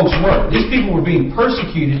folks were. These people were being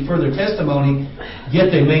persecuted for their testimony,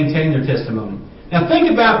 yet they maintained their testimony. Now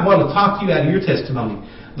think about what will talk you out of your testimony.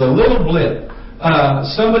 The little blip.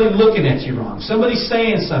 Somebody looking at you wrong. Somebody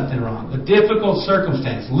saying something wrong. A difficult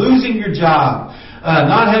circumstance. Losing your job.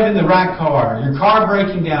 Not having the right car. Your car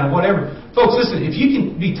breaking down. Whatever. Folks, listen. If you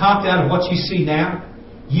can be talked out of what you see now,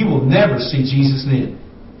 you will never see Jesus then.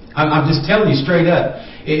 I'm just telling you straight up.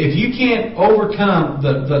 If you can't overcome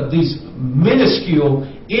these minuscule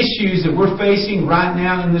issues that we're facing right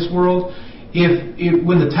now in this world, if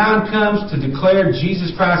when the time comes to declare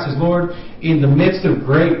Jesus Christ as Lord in the midst of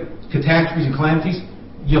great catastrophes and calamities,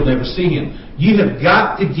 you'll never see Him. You have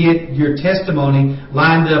got to get your testimony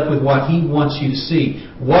lined up with what He wants you to see.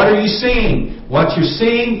 What are you seeing? What you're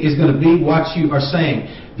seeing is going to be what you are saying.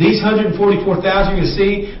 These 144,000 you're going to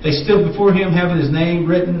see, they stood before Him having His name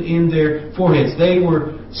written in their foreheads. They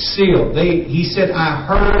were sealed. He said, I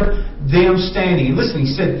heard them standing. And listen,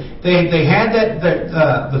 He said, they had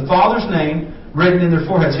the Father's name written in their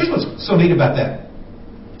foreheads. Here's what's so neat about that.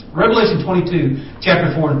 Revelation 22,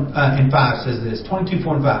 chapter 4 and 5 says this. 22,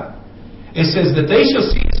 4 and 5. It says that they shall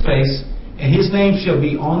see His face, and His name shall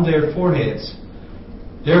be on their foreheads.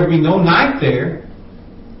 There will be no night there.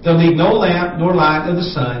 They'll need no lamp nor light of the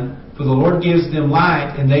sun, for the Lord gives them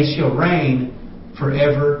light, and they shall reign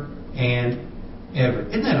forever and ever.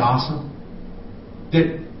 Isn't that awesome?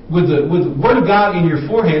 That with the Word of God in your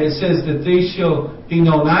forehead, it says that there shall be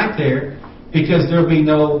no night there, because there will be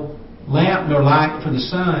no lamp nor light for the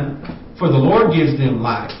sun, for the Lord gives them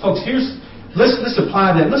light. Folks, let's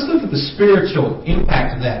apply that. Let's look at the spiritual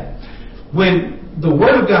impact of that. When the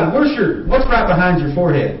Word of God, what's right behind your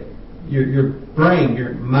forehead? Your brain,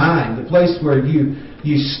 your mind, the place where you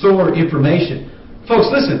store information. Folks,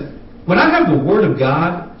 listen. When I have the Word of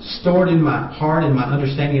God stored in my heart and my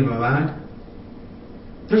understanding of my mind,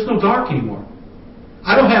 there's no dark anymore.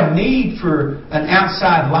 I don't have need for an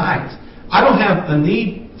outside light. I don't have a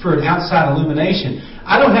need for an outside illumination.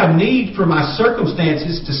 I don't have need for my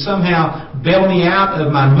circumstances to somehow bail me out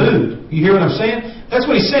of my mood. You hear what I'm saying? That's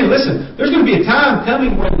what He's saying. Listen, there's going to be a time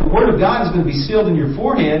coming when the Word of God is going to be sealed in your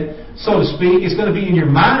forehead, so to speak. It's going to be in your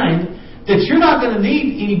mind that you're not going to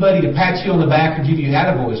need anybody to pat you on the back or give you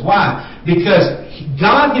attaboys. Why? Because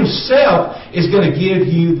God Himself is going to give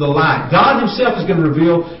you the light. God Himself is going to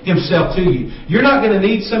reveal Himself to you. You're not going to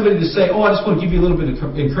need somebody to say, I just want to give you a little bit of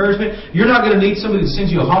encouragement. You're not going to need somebody to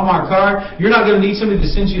send you a Hallmark card. You're not going to need somebody to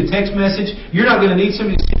send you a text message. You're not going to need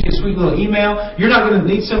somebody to send you a sweet little email. You're not going to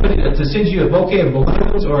need somebody to send you a bouquet of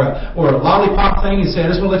balloons or a lollipop thing and say,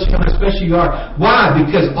 I just want to let you know how special you are. Why?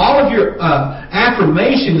 Because all of your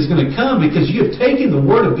affirmation is going to come because you have taken the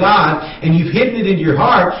Word of God and you've hidden it into your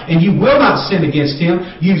heart, and you will not sin against Him.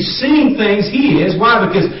 You've seen things He is. Why?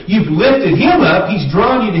 Because you've lifted Him up. He's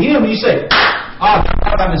drawn you to Him. And you say, I've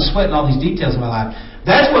been sweating all these details in my life.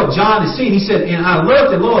 That's what John is seeing. He said, and I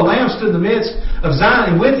looked, and lo, a lamb stood in the midst of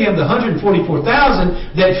Zion, and with Him the 144,000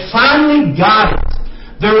 that finally got it.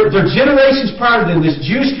 Their generations prior to them, this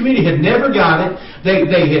Jewish community had never got it. They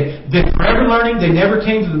had been forever learning. They never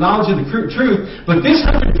came to the knowledge of the truth. But this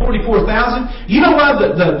 144,000, you know why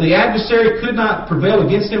the adversary could not prevail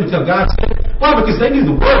against them until God said it? Why? Because they knew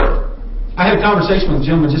the Word. I had a conversation with a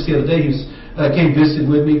gentleman just the other day. He came visited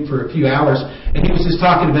with me for a few hours, and he was just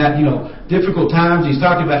talking about, difficult times. He's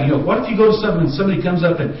talking about, what if you go to something and somebody comes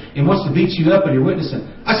up and wants to beat you up and you're witnessing?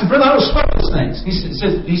 I said, brother, I don't sweat those things. He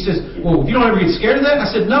says, well, you don't ever get scared of that? I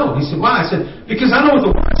said, no. He said, why? I said, because I know what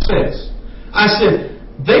the Word says. I said,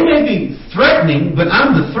 they may be threatening, but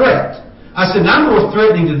I'm the threat. I said, I'm more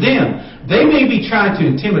threatening to them. They may be trying to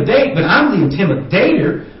intimidate, but I'm the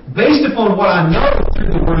intimidator based upon what I know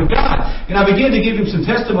through the Word of God. And I began to give him some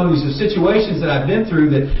testimonies of situations that I've been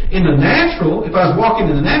through that in the natural, if I was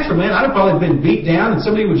walking in the natural, man, I'd have probably been beat down and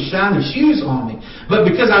somebody would shine their shoes on me. But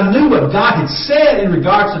because I knew what God had said in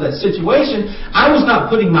regards to that situation, I was not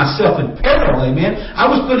putting myself in peril, amen. I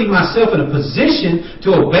was putting myself in a position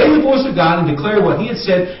to obey the voice of God and declare what He had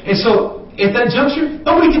said. And so, at that juncture,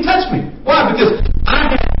 nobody could touch me. Why? Because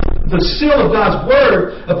I had the seal of God's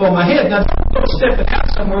Word upon my head. Now, don't step it out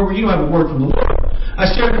somewhere where you don't have a word from the Lord. I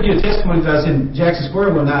shared with you a testimony that I was in Jackson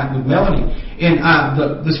Square one night with Melanie, and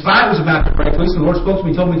this fight was about to break loose. The Lord spoke to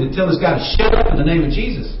me, told me to tell this guy to shut up in the name of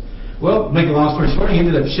Jesus. Well, make a long story short, he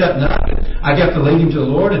ended up shutting up. I got to lead him to the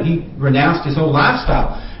Lord, and he renounced his whole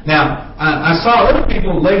lifestyle. Now, I saw other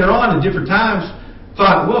people later on at different times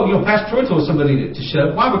thought, well, Pastor Troy told somebody to shut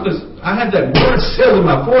up. Why? Because I had that word sealed in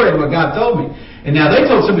my forehead, what God told me. And now they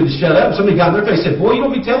told somebody to shut up. Somebody got in their face and said, boy, you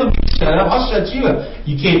don't be telling me to shut up. I'll shut you up.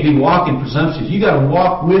 You can't be walking presumptuous. You got to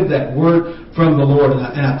walk with that word from the Lord.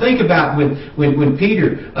 And I think about when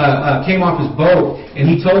Peter came off his boat and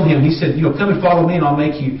he told him, he said, come and follow me and I'll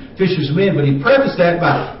make you fishers of men. But he prefaced that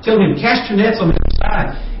by telling him, cast your nets on the other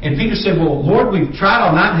side. And Peter said, well, Lord, we've tried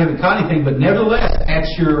all night and haven't caught anything, but nevertheless, at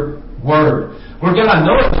your word. Lord God, I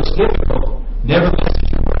know it looks difficult. Nevertheless,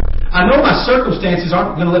 it's your word. I know my circumstances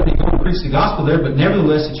aren't going to let me go and preach the gospel there, but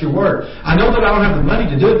nevertheless, it's your word. I know that I don't have the money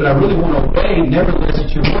to do it, but I really want to obey. Nevertheless,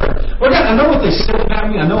 it's your word. Lord God, I know what they say about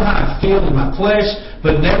me. I know how I feel in my flesh,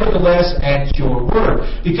 but nevertheless, at your word.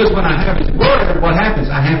 Because when I have His word, what happens?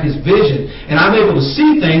 I have His vision, and I'm able to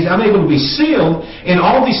see things. I'm able to be sealed, and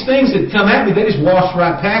all these things that come at me, they just wash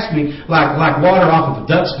right past me like water off of a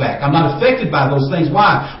duck's back. I'm not affected by those things.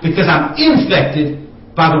 Why? Because I'm infected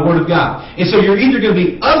by the Word of God. And so you're either going to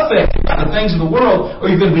be affected by the things of the world,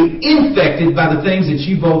 or you're going to be infected by the things that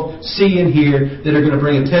you both see and hear that are going to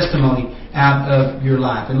bring a testimony out of your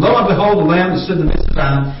life. And lo and behold, the Lamb that stood in the midst of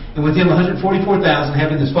Zion, and with Him 144,000,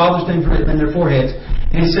 having His Father's name written in their foreheads.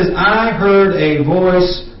 And He says, I heard a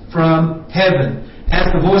voice from heaven,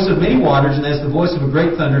 as the voice of many waters, and as the voice of a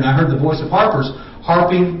great thunder, and I heard the voice of harpers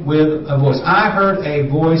harping with a voice. I heard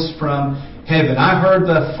a voice from heaven. I heard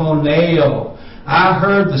the phoneo. I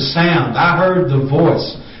heard the sound. I heard the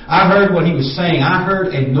voice. I heard what He was saying. I heard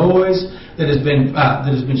a noise that has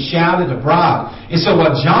been shouted abroad. And so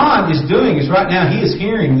what John is doing is right now he is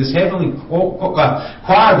hearing this heavenly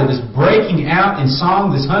choir that is breaking out in song.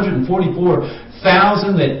 This 144,000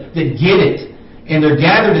 that get it. And they're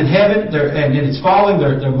gathered in heaven, and it's falling,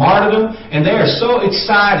 they're martyrdom, and they are so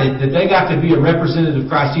excited that they got to be a representative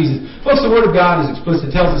of Christ Jesus. Folks, the Word of God is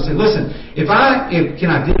explicit. It tells us that, listen, if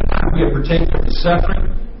can identify and be a partaker of His suffering,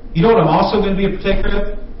 you know what I'm also going to be a partaker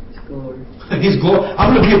of? His glory. His glory.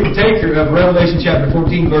 I'm going to be a partaker of Revelation chapter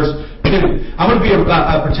 14, verse 2. I'm going to be a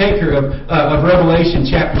partaker of Revelation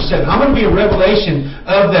chapter 7. I'm going to be a revelation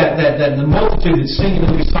of that the multitude that's singing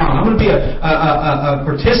a new song. I'm going to be a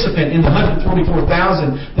participant in the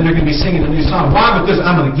 144,000 that are going to be singing a new song. Why? Because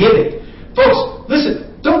I'm going to get it. Folks,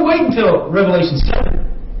 listen, don't wait until Revelation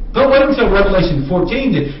 7. Don't wait until Revelation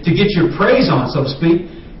 14 to get your praise on, so to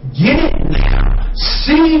speak. Get it now.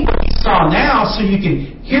 See what you saw now so you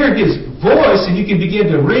can hear His voice and you can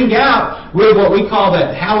begin to ring out with what we call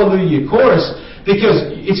that hallelujah chorus,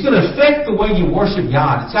 because it's going to affect the way you worship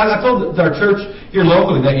God. I told our church here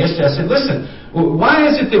locally that yesterday. I said, listen, why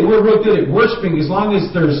is it that we're real good at worshiping as long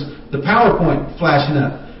as there's the PowerPoint flashing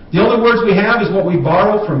up? The only words we have is what we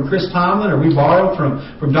borrow from Chris Tomlin, or we borrow from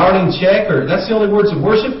Darlene Check, or that's the only words of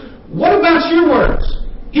worship. What about your words?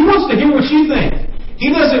 He wants to hear what you think. He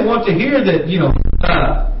doesn't want to hear that,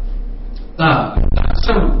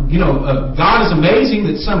 God is amazing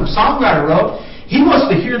that some songwriter wrote. He wants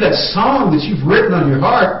to hear that song that you've written on your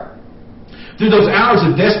heart through those hours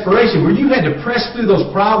of desperation where you had to press through those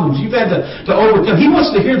problems. You've had to overcome. He wants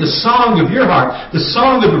to hear the song of your heart, the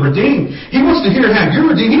song of the redeemed. He wants to hear how you're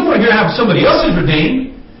redeemed. He doesn't want to hear how somebody else is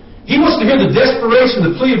redeemed. He wants to hear the desperation,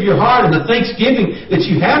 the plea of your heart, and the thanksgiving that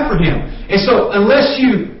you have for Him. And so unless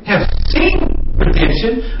you have seen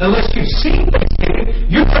redemption, unless you've seen thanksgiving,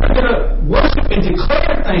 you're not going to worship and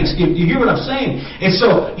declare thanksgiving. You hear what I'm saying? And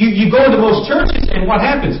so you go into most churches, and what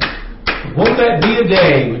happens? Won't that be a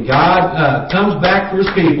day when God comes back for His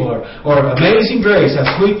people, or Amazing Grace, how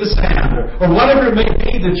sweet the sound, or whatever it may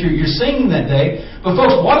be that you're singing that day. But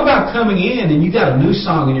folks, what about coming in and you got a new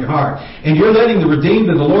song in your heart, and you're letting the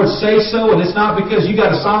redeemed of the Lord say so, and it's not because you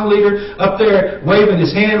got a song leader up there waving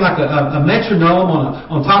his hand like a metronome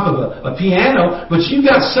on top of a piano, but you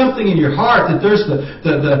got something in your heart that there's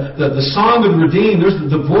the song of the redeemed, there's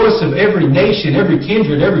the voice of every nation, every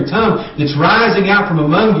kindred, every tongue that's rising out from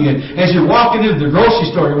among you, and as you're you're walking into the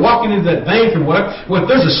grocery store, you're walking into that bank or what,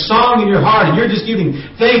 there's a song in your heart and you're just giving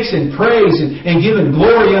thanks and praise and giving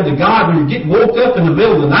glory unto God when you're getting woke up in the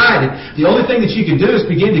middle of the night. And the only thing that you can do is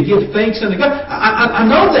begin to give thanks unto God. I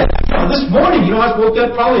know that. This morning, I woke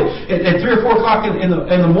up probably at 3 or 4 o'clock in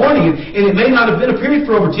the morning, and it may not have been a period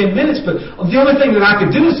for over 10 minutes, but the only thing that I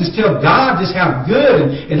could do is just tell God just how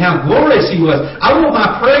good and how glorious He was. I want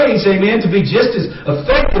my praise, amen, to be just as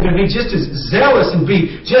effective and be just as zealous and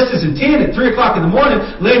be just as intent at 3 o'clock in the morning,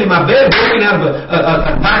 laying in my bed, waking out of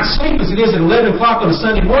a night's sleep as it is at 11 o'clock on a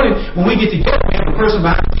Sunday morning when we get together and have a person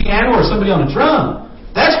behind a piano or somebody on a drum.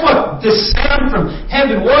 That's what this sound from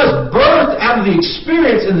heaven was, birthed out of the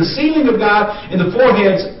experience and the sealing of God in the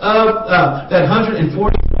foreheads of that 144,000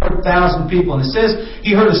 people. And it says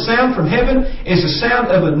he heard a sound from heaven. It's a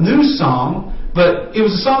sound of a new song, but it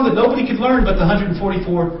was a song that nobody could learn but the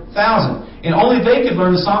 144,000. And only they could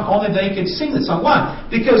learn the song, only they could sing the song. Why?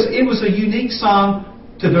 Because it was a unique song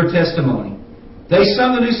to their testimony. They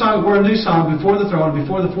sung the new song, were a new song before the throne,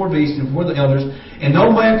 before the 4 beasts, and before the elders, and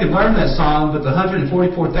no man could learn that song but the 144,000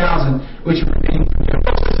 which were redeemed.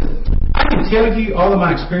 I can tell you all of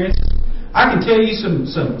my experiences. I can tell you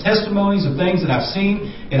some testimonies of things that I've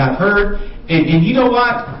seen and I've heard. And you know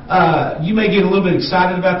what? You may get a little bit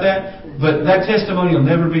excited about that, but that testimony will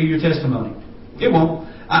never be your testimony. It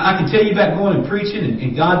won't. I can tell you about going and preaching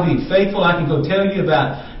and God being faithful. I can go tell you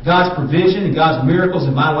about God's provision and God's miracles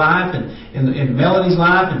in my life and in Melody's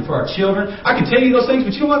life and for our children. I can tell you those things,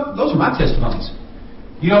 but you know what? Those are my testimonies.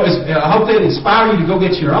 I hope they inspire you to go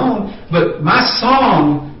get your own, but my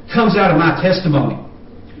song comes out of my testimony.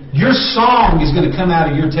 Your song is going to come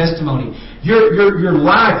out of your testimony. Your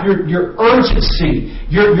life, your urgency,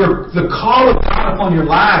 the call of God upon your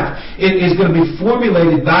life is going to be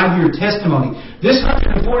formulated by your testimony. This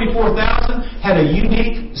 144,000 had a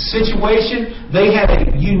unique situation. They had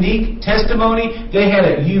a unique testimony. They had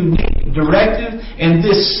a unique directive. And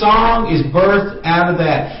this song is birthed out of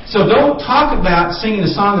that. So don't talk about singing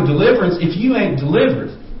a song of deliverance if you ain't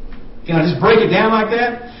delivered. Can I just break it down like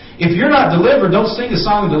that? If you're not delivered, don't sing a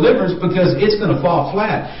song of deliverance because it's going to fall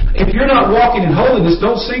flat. If you're not walking in holiness,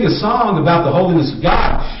 don't sing a song about the holiness of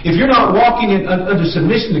God. If you're not walking under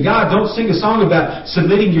submission to God, don't sing a song about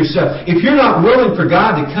submitting yourself. If you're not willing for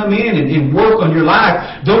God to come in and work on your life,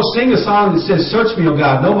 don't sing a song that says, "Search me, O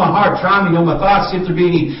God, know my heart, try me, know my thoughts, see if there be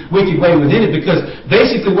any wicked way within it." Because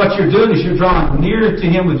basically what you're doing is you're drawing nearer to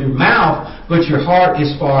Him with your mouth, but your heart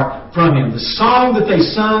is far from Him. The song that they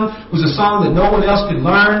sung was a song that no one else could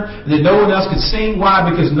learn, that no one else could sing. Why?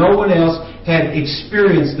 Because no one else had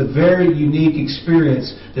experienced the very unique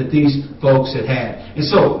experience that these folks had had. And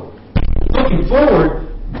so, looking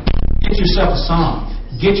forward, get yourself a song.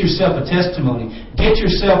 Get yourself a testimony. Get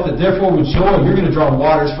yourself that therefore with joy you're going to draw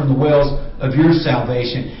waters from the wells of your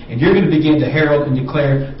salvation. And you're going to begin to herald and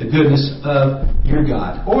declare the goodness of your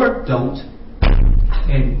God. Or don't.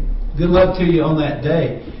 And good luck to you on that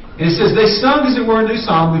day. And it says, they sung as it were a new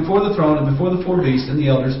song before the throne and before the 4 beasts and the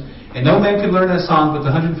elders. And no man could learn that song but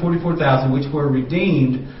the 144,000 which were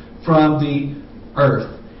redeemed from the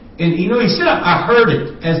earth. And he said, I heard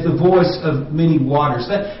it as the voice of many waters.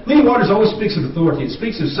 That many waters always speaks of authority. It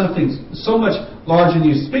speaks of something so much larger than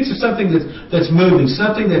you. It speaks of something that's moving,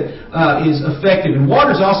 something that is effective. And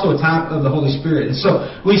water is also a type of the Holy Spirit. And so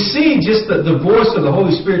we see just the voice of the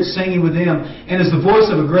Holy Spirit singing with them, and as the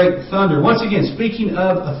voice of a great thunder. Once again, speaking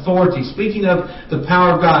of authority, speaking of the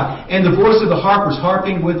power of God, and the voice of the harpers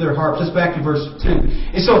harping with their harps. Let's back to verse 2.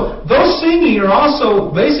 And so those singing are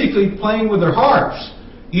also basically playing with their harps.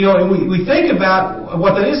 And we think about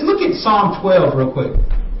what that is. Look at Psalm 12 real quick.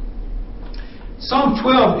 Psalm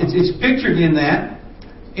 12, it's pictured in that.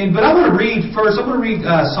 But I want to read first, I want to read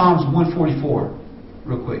Psalms 144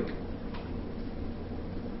 real quick.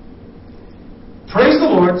 Praise the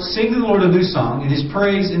Lord, sing to the Lord a new song, and His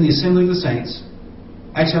praise in the assembly of the saints.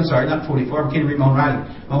 Actually, I'm sorry, not 44. I can't read my own writing.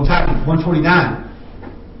 My own typing. 149.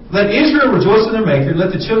 Let Israel rejoice in their Maker.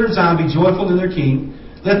 Let the children of Zion be joyful in their King.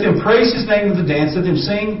 Let them praise His name with the dance. Let them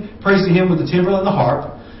sing praise to Him with the timbrel and the harp.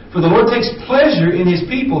 For the Lord takes pleasure in His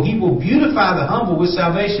people. He will beautify the humble with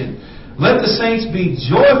salvation. Let the saints be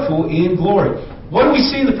joyful in glory. What do we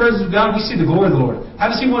see in the presence of God? We see the glory of the Lord.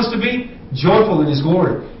 How does He want us to be? Joyful in His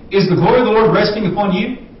glory. Is the glory of the Lord resting upon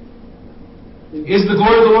you? Is the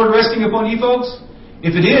glory of the Lord resting upon you, folks?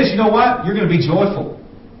 If it is, you know what? You're going to be joyful.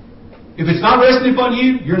 If it's not resting upon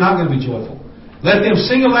you, you're not going to be joyful. Let them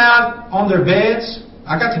sing aloud on their beds.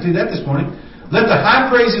 I got to do that this morning. Let the high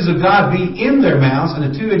praises of God be in their mouths and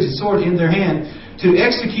a two-edged sword in their hand, to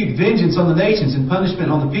execute vengeance on the nations and punishment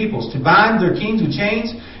on the peoples, to bind their kings with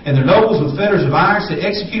chains and their nobles with fetters of iron, to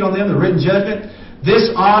execute on them the written judgment. this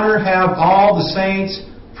honor have all the saints.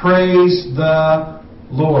 Praise the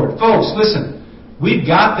Lord. Folks, listen. We've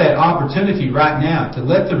got that opportunity right now to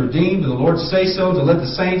let the redeemed of the Lord say so, to let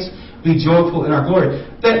the saints be joyful in our glory.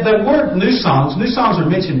 That word new songs are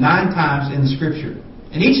mentioned 9 times in the Scripture.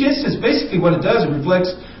 In each instance, basically what it does, it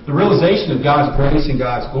reflects the realization of God's grace and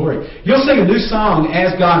God's glory. You'll sing a new song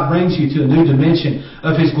as God brings you to a new dimension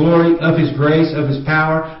of His glory, of His grace, of His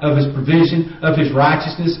power, of His provision, of His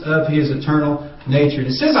righteousness, of His eternal nature.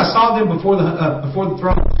 And it says, I saw them before the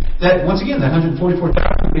throne. That, once again, the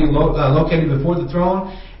 144,000 being located before the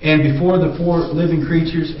throne and before the 4 living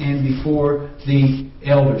creatures and before the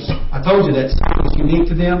elders. I told you that song is unique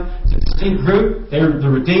to them. It's a distinct group. They're the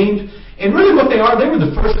redeemed. And really what they are, they were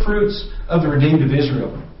the first fruits of the redeemed of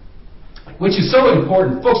Israel, which is so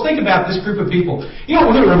important. Folks, think about this group of people. You know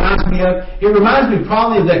what it reminds me of? It reminds me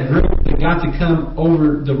probably of that group that got to come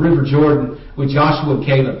over the River Jordan with Joshua and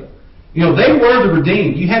Caleb. You know, they were the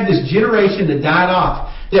redeemed. You had this generation that died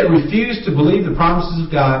off, that refused to believe the promises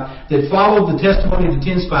of God, that followed the testimony of the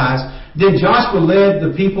 10 spies. Then Joshua led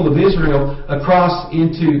the people of Israel across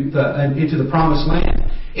into the promised land.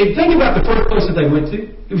 And think about the first place that they went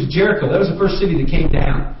to. It was Jericho. That was the first city that came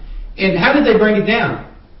down. And how did they bring it down?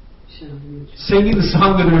 Singing the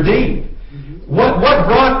song of the redeemed. What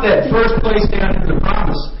brought that first place down into the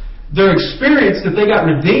promise? Their experience that they got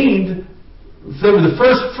redeemed. They were the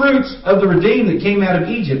first fruits of the redeemed that came out of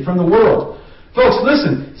Egypt from the world. Folks,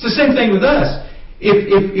 listen, it's the same thing with us.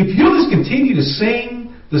 If you'll just continue to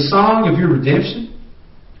sing the song of your redemption,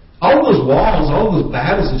 all those walls, all those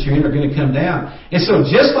battles that you're in are going to come down. And so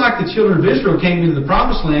just like the children of Israel came into the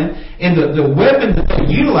promised land, and the weapon that they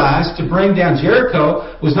utilized to bring down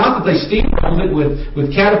Jericho was not that they steamrolled it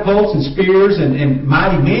with catapults and spears and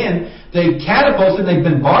mighty men. They catapulted, they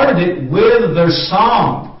bombarded it with their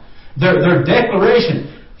song, their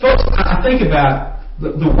declaration. Folks, I think about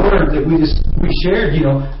the word that we shared,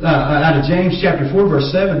 out of James chapter 4,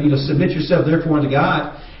 verse 7, submit yourself therefore unto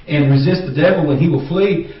God, and resist the devil and he will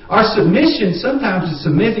flee. Our submission sometimes is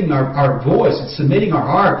submitting our voice. It's submitting our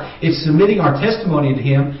heart. It's submitting our testimony to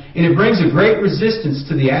Him. And it brings a great resistance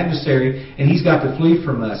to the adversary, and he's got to flee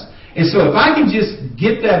from us. And so if I can just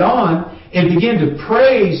get that on and begin to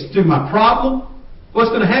praise through my problem, what's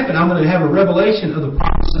going to happen? I'm going to have a revelation of the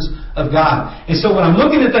promises of God. And so when I'm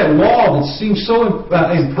looking at that wall that seems so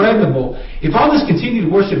impregnable, if I'll just continue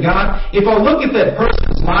to worship God, if I'll look at that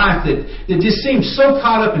person's life that just seems so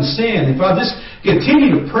caught up in sin, if I'll just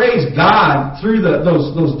continue to praise God through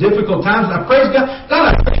those difficult times, I praise God.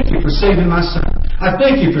 God, I thank you for saving my son. I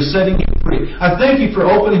thank you for setting him free. I thank you for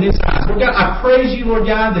opening his eyes. Lord God, I praise you, Lord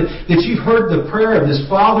God, that you've heard the prayer of this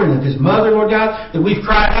father and of his mother, Lord God, that we've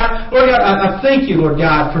cried out. Lord God, I thank you, Lord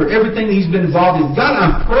God, for everything that he's been involved in. God,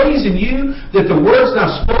 I'm praising you that the words that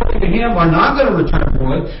I've spoken to him are not going to return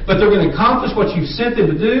void, but they're going to accomplish what you've sent them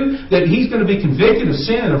to do, that he's going to be convicted of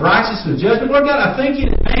sin and of righteousness and of judgment. Lord God, I thank you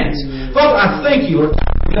in advance. Father, I thank you, Lord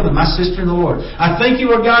God, for my sister in the Lord. I thank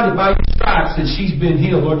you, Lord God, that by your stripes that she's been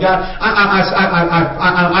healed. Lord God,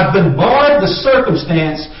 I've bombarded the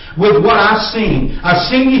circumstance with what I've seen. I've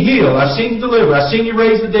seen you heal. I've seen you deliver. I've seen you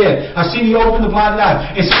raise the dead. I've seen you open the blinded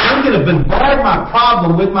eye. And so I'm going to bombard my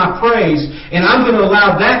problem with my praise, and I'm going to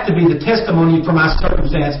allow that to be the testimony for my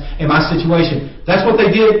circumstance and my situation. That's what they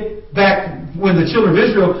did back when the children of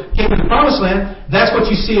Israel came to the promised land. That's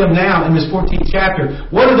what you see them now in this 14th chapter.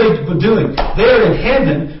 What are they doing? They're in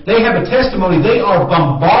heaven. They have a testimony. They are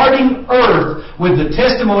bombarding earth with the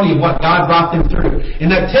testimony of what God brought them through.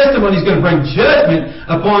 And that testimony is going to bring judgment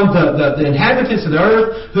upon the inhabitants of the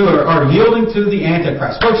earth who are yielding to the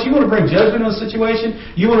Antichrist. Folks, you want to bring judgment on a situation?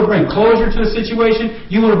 You want to bring closure to a situation?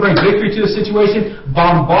 You want to bring victory to a situation?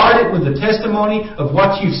 Bombard it with the testimony of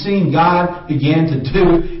what you've seen God begin to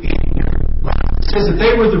do in your life. It says that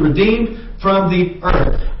they were the redeemed from the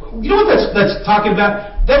earth. You know what that's talking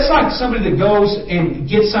about? That's like somebody that goes and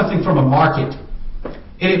gets something from a market.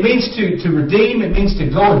 And it means to redeem. It means to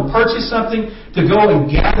go and purchase something, to go and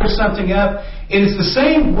gather something up. And it's the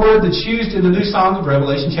same word that's used in the new song of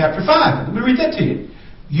Revelation chapter 5. Let me read that to you.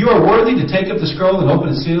 You are worthy to take up the scroll and open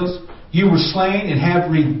its seals. You were slain and have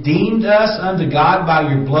redeemed us unto God by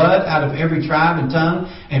your blood out of every tribe and tongue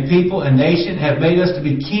and people and nation, have made us to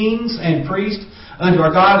be kings and priests unto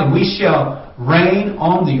our God, and we shall reign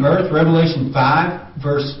on the earth. Revelation 5,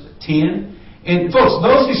 verse 10. And folks,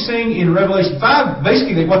 those who sing in Revelation 5,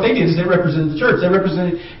 basically what they did is they represented the church. They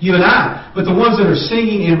represented you and I. But the ones that are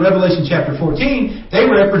singing in Revelation chapter 14, they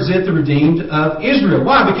represent the redeemed of Israel.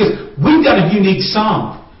 Why? Because we've got a unique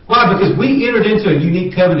song. Why? Because we entered into a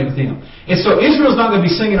unique covenant with Him. And so Israel's not going to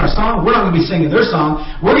be singing our song. We're not going to be singing their song.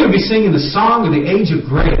 We're going to be singing the song of the age of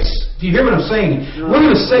grace. Do you hear what I'm saying? We're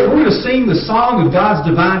going to sing the song of God's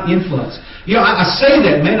divine influence. You know, I say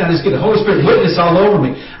that, man, I just get the Holy Spirit witness all over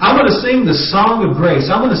me. I'm going to sing the song of grace.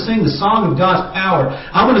 I'm going to sing the song of God's power.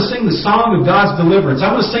 I'm going to sing the song of God's deliverance.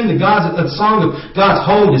 I'm going to sing the song of God's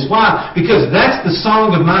holiness. Why? Because that's the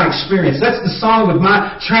song of my experience. That's the song of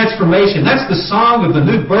my transformation. That's the song of the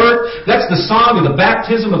new birth. That's the song of the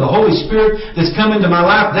baptism of the Holy Spirit that's come into my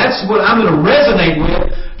life. That's what I'm going to resonate with.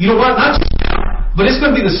 You know what? Not just now, but it's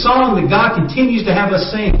going to be the song that God continues to have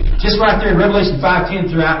us sing. Just right there in Revelation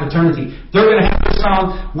 5:10 throughout eternity. They're going to have their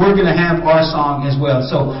song. We're going to have our song as well.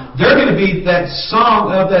 So they're going to be that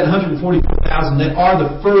song of that 144,000 that are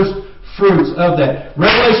the first fruits of that.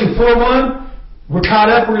 Revelation 4:1, we're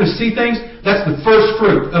caught up. We're going to see things. That's the first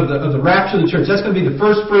fruit of the rapture of the church. That's going to be the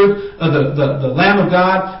first fruit of the Lamb of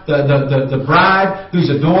God, the bride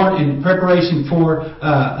who's adorned in preparation for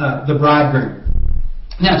the bridegroom.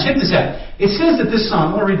 Now, check this out. It says that this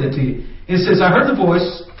song, I want to read that to you. It says, I heard the voice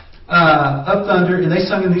of thunder, and they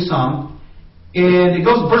sung a new song. And it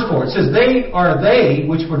goes to verse 4. It says, they are they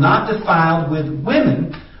which were not defiled with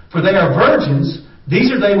women, for they are virgins.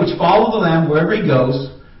 These are they which follow the Lamb wherever He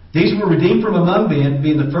goes. These were redeemed from among men,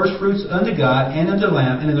 being the first fruits unto God and unto the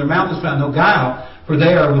Lamb. And in their mouth is found no guile, for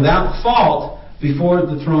they are without fault before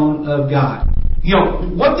the throne of God. You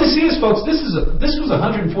know, what this is, folks, this was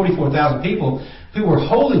 144,000 people who were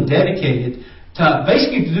wholly dedicated to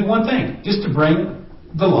basically to do one thing, just to bring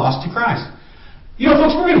the lost to Christ. You know,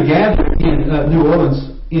 folks, we're going to gather in New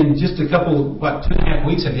Orleans in just a couple, 2.5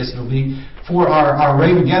 weeks, I guess it'll be, for our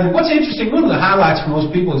Raven gathering. What's interesting, one of the highlights for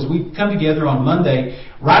most people is we come together on Monday,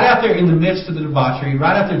 right out there in the midst of the debauchery,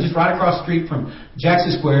 right out there, just right across the street from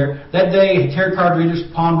Jackson Square. That day, tarot card readers,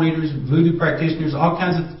 palm readers, voodoo practitioners, all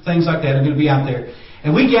kinds of things like that are going to be out there.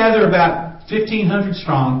 And we gather about 1,500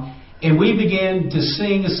 strong, and we begin to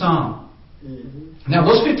sing a song. Now,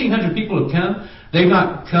 those 1,500 people have come. They've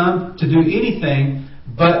not come to do anything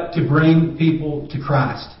but to bring people to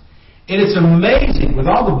Christ. And it's amazing with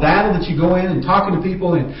all the battle that you go in and talking to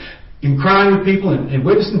people and crying with people and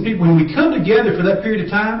witnessing people. When we come together for that period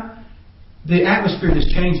of time, the atmosphere just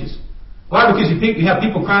changes. Why? Because you have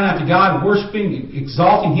people crying out to God, worshiping,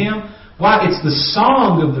 exalting Him. Why? It's the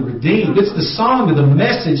song of the redeemed. It's the song of the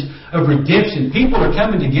message of redemption. People are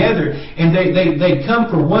coming together and they come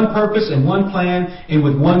for one purpose and one plan and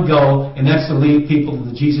with one goal, and that's to lead people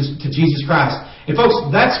to Jesus Christ. And folks,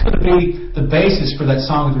 that's going to be the basis for that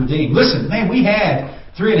song of the redeemed. Listen, man, we had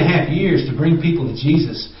 3.5 years to bring people to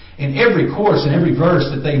Jesus. And every course and every verse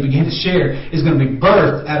that they begin to share is going to be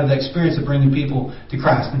birthed out of the experience of bringing people to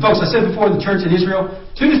Christ. And folks, I said before, the church in Israel,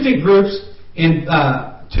 2 distinct groups in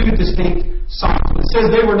 2 distinct songs. It says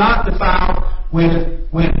they were not defiled when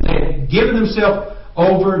they had given themselves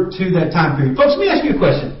over to that time period. Folks, let me ask you a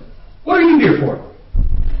question. What are you here for?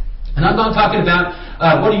 And I'm not talking about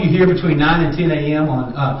what do you hear between 9 and 10 a.m.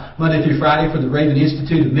 on Monday through Friday for the Raven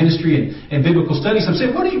Institute of Ministry and Biblical Studies. I'm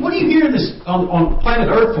saying, what are you here on planet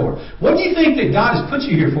Earth for? What do you think that God has put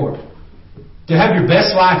you here for? To have your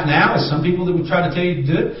best life now, as some people that would try to tell you to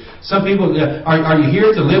do it. Some people, are you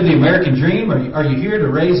here to live the American dream? Are you here to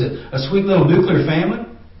raise a sweet little nuclear family?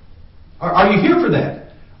 Are you here for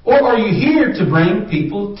that? Or are you here to bring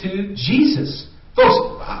people to Jesus?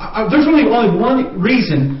 Folks, there's only one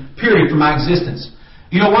reason, period, for my existence.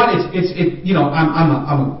 You know what?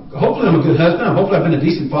 Hopefully I'm a good husband. Hopefully I've been a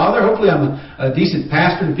decent father. Hopefully I'm a decent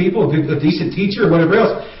pastor to people, a decent teacher, or whatever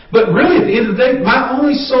else. But really, at the end of the day, my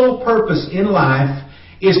only sole purpose in life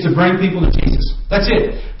is to bring people to Jesus. That's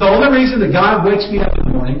it. The only reason that God wakes me up in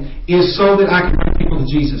the morning is so that I can bring people to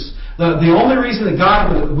Jesus. The only reason that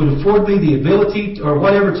God would afford me the ability or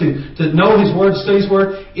whatever to know His Word, study His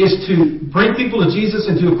Word, is to bring people to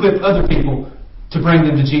Jesus and to equip other people to bring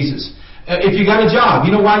them to Jesus. If you got a job,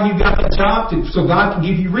 you know why you got that job? So God can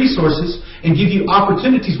give you resources and give you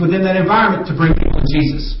opportunities within that environment to bring people to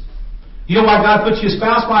Jesus. You know why God puts you a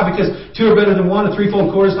spouse? Why? Because 2 are better than 1. A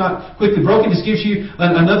threefold cord is not quickly broken. Just gives you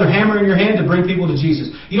another hammer in your hand to bring people to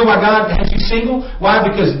Jesus. You know why God has you single? Why?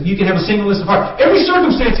 Because you can have a singleness of heart. Every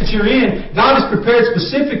circumstance that you're in, God has prepared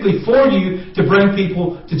specifically for you to bring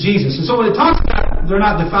people to Jesus. And so when it talks about they're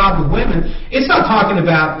not defiled with women, it's not talking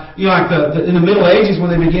about, like in the Middle Ages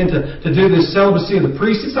when they begin to do this celibacy of the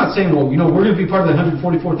priest. It's not saying, well, we're going to be part of the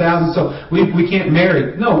 144,000, so we can't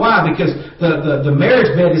marry. No, why? Because the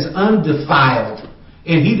marriage bed is undefiled.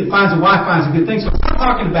 And he that finds a wife finds a good thing. So it's not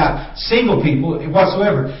talking about single people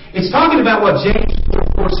whatsoever. It's talking about what James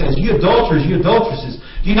 4:4 says. You adulterers, you adulteresses,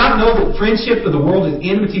 Do you not know that friendship of the world is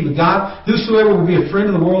enmity with God? Whosoever will be a friend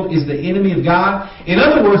of the world is the enemy of God. In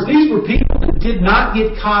other words, these were people that did not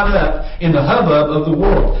get caught up in the hubbub of the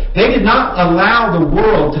world. They did not allow the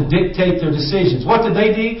world to dictate their decisions. What did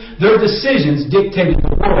they do? Their decisions dictated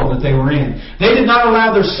the world that they were in. They did not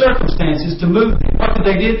allow their circumstances to move them. What did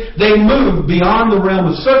they do? They moved beyond the realm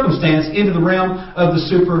of circumstance into the realm of the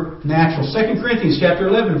supernatural. 2 Corinthians chapter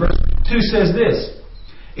 11 verse 2 says this.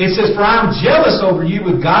 It says, "For I am jealous over you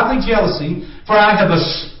with godly jealousy, for I have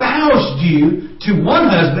espoused you to one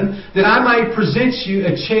husband, that I may present you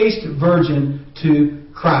a chaste virgin to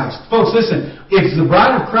Christ." Folks, listen. If the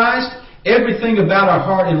bride of Christ, everything about our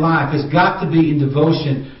heart and life has got to be in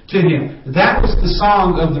devotion to Him. That was the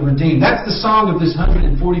song of the redeemed. That's the song of this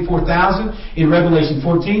 144,000 in Revelation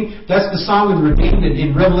 14. That's the song of the redeemed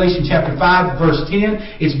in Revelation chapter 5 verse 10.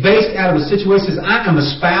 It's based out of a situation that says, I am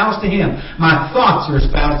espoused to Him. My thoughts are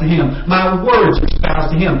espoused to Him. My words are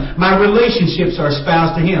espoused to Him. My relationships are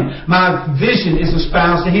espoused to Him. My vision is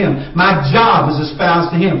espoused to Him. My job is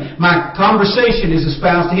espoused to Him. My conversation is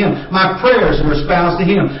espoused to Him. My prayers are espoused to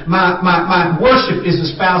Him. My worship is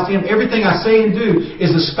espoused to Him. Everything I say and do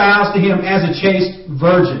is espoused to Him as a chaste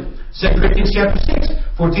virgin. 2 Corinthians chapter 6,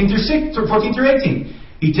 14 through 18.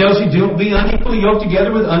 He tells you, don't be unequally yoked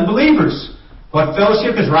together with unbelievers. What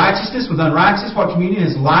fellowship is righteousness with unrighteousness? What communion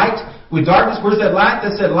is light with darkness? Where's that light?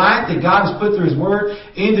 That's that light that God has put through His Word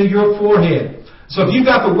into your forehead. So if you've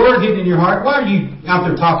got the Word hidden in your heart, why are you out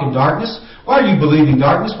there talking darkness? Why are you believing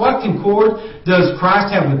darkness? What concord does Christ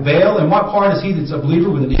have with Baal? And what part is he that's a believer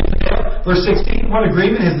with an infidel? Verse 16, what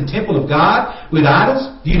agreement has the temple of God with idols?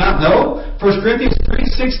 Do you not know? 1 Corinthians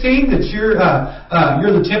 3:16 that you're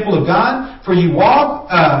the temple of God. For you are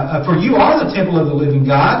the temple of the living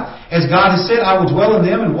God. As God has said, I will dwell in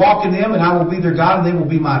them and walk in them, and I will be their God, and they will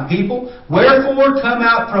be my people. Wherefore come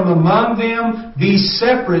out from among them, be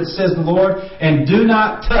separate, says the Lord, and do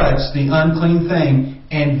not touch the unclean thing,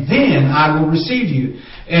 and then I will receive you,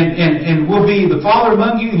 and will be the Father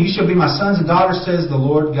among you, and you shall be my sons and daughters, says the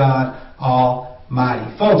Lord God Almighty.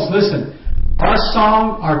 Folks, listen. Our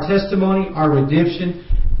song, our testimony, our redemption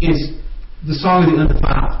is the song of the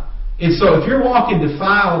undefiled. And so if you're walking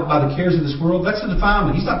defiled by the cares of this world, that's a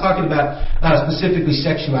defilement. He's not talking about specifically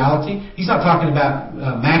sexuality. He's not talking about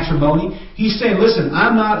matrimony. He's saying, listen,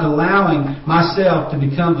 I'm not allowing myself to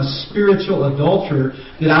become a spiritual adulterer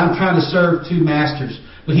that I'm trying to serve two masters.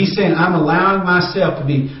 But he's saying, I'm allowing myself to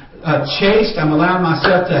be chaste. I'm allowing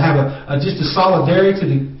myself to have just a solidarity to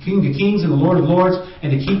the King of Kings and the Lord of Lords, and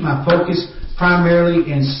to keep my focus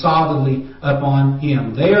primarily and solidly upon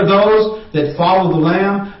Him. They are those that follow the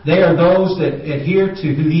Lamb. They are those that adhere to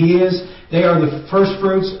who He is. They are the first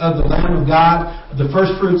fruits of the Lamb of God, the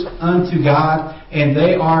first fruits unto God, and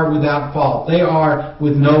they are without fault. They are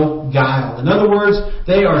with no guile. In other words,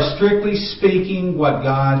 they are strictly speaking what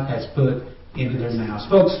God has put into their mouths.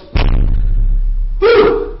 Folks,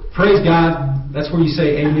 whew, praise God. That's where you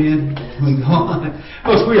say amen. We go on.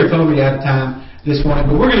 Folks, we are totally out of time this morning,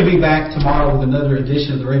 but we're going to be back tomorrow with another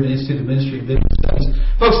edition of the Raven Institute of Ministry and Biblical Studies.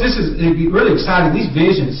 Folks, this is really exciting. These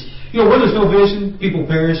visions, where there's no vision, people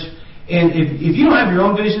perish. And if you don't have your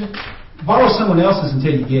own vision, borrow someone else's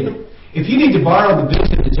until you get it. If you need to borrow the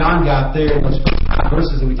vision that John got there in those first 5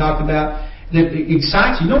 verses that we talked about, that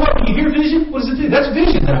excites you. You know what? When you hear vision, what does it do? That's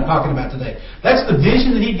vision that I'm talking about today. That's the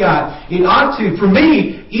vision that he got. It ought to, for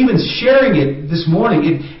me, even sharing it this morning,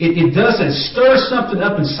 it does it. Stirs something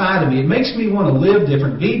up inside of me. It makes me want to live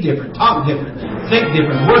different, be different, talk different, think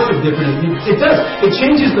different, worship different. It does. It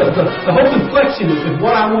changes the whole complexion of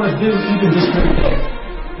what I want to do even this very day.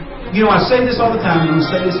 I say this all the time, and I'm going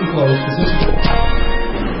to say this in close, because this is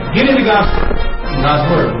get into God's Word. God's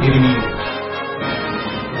Word, giving you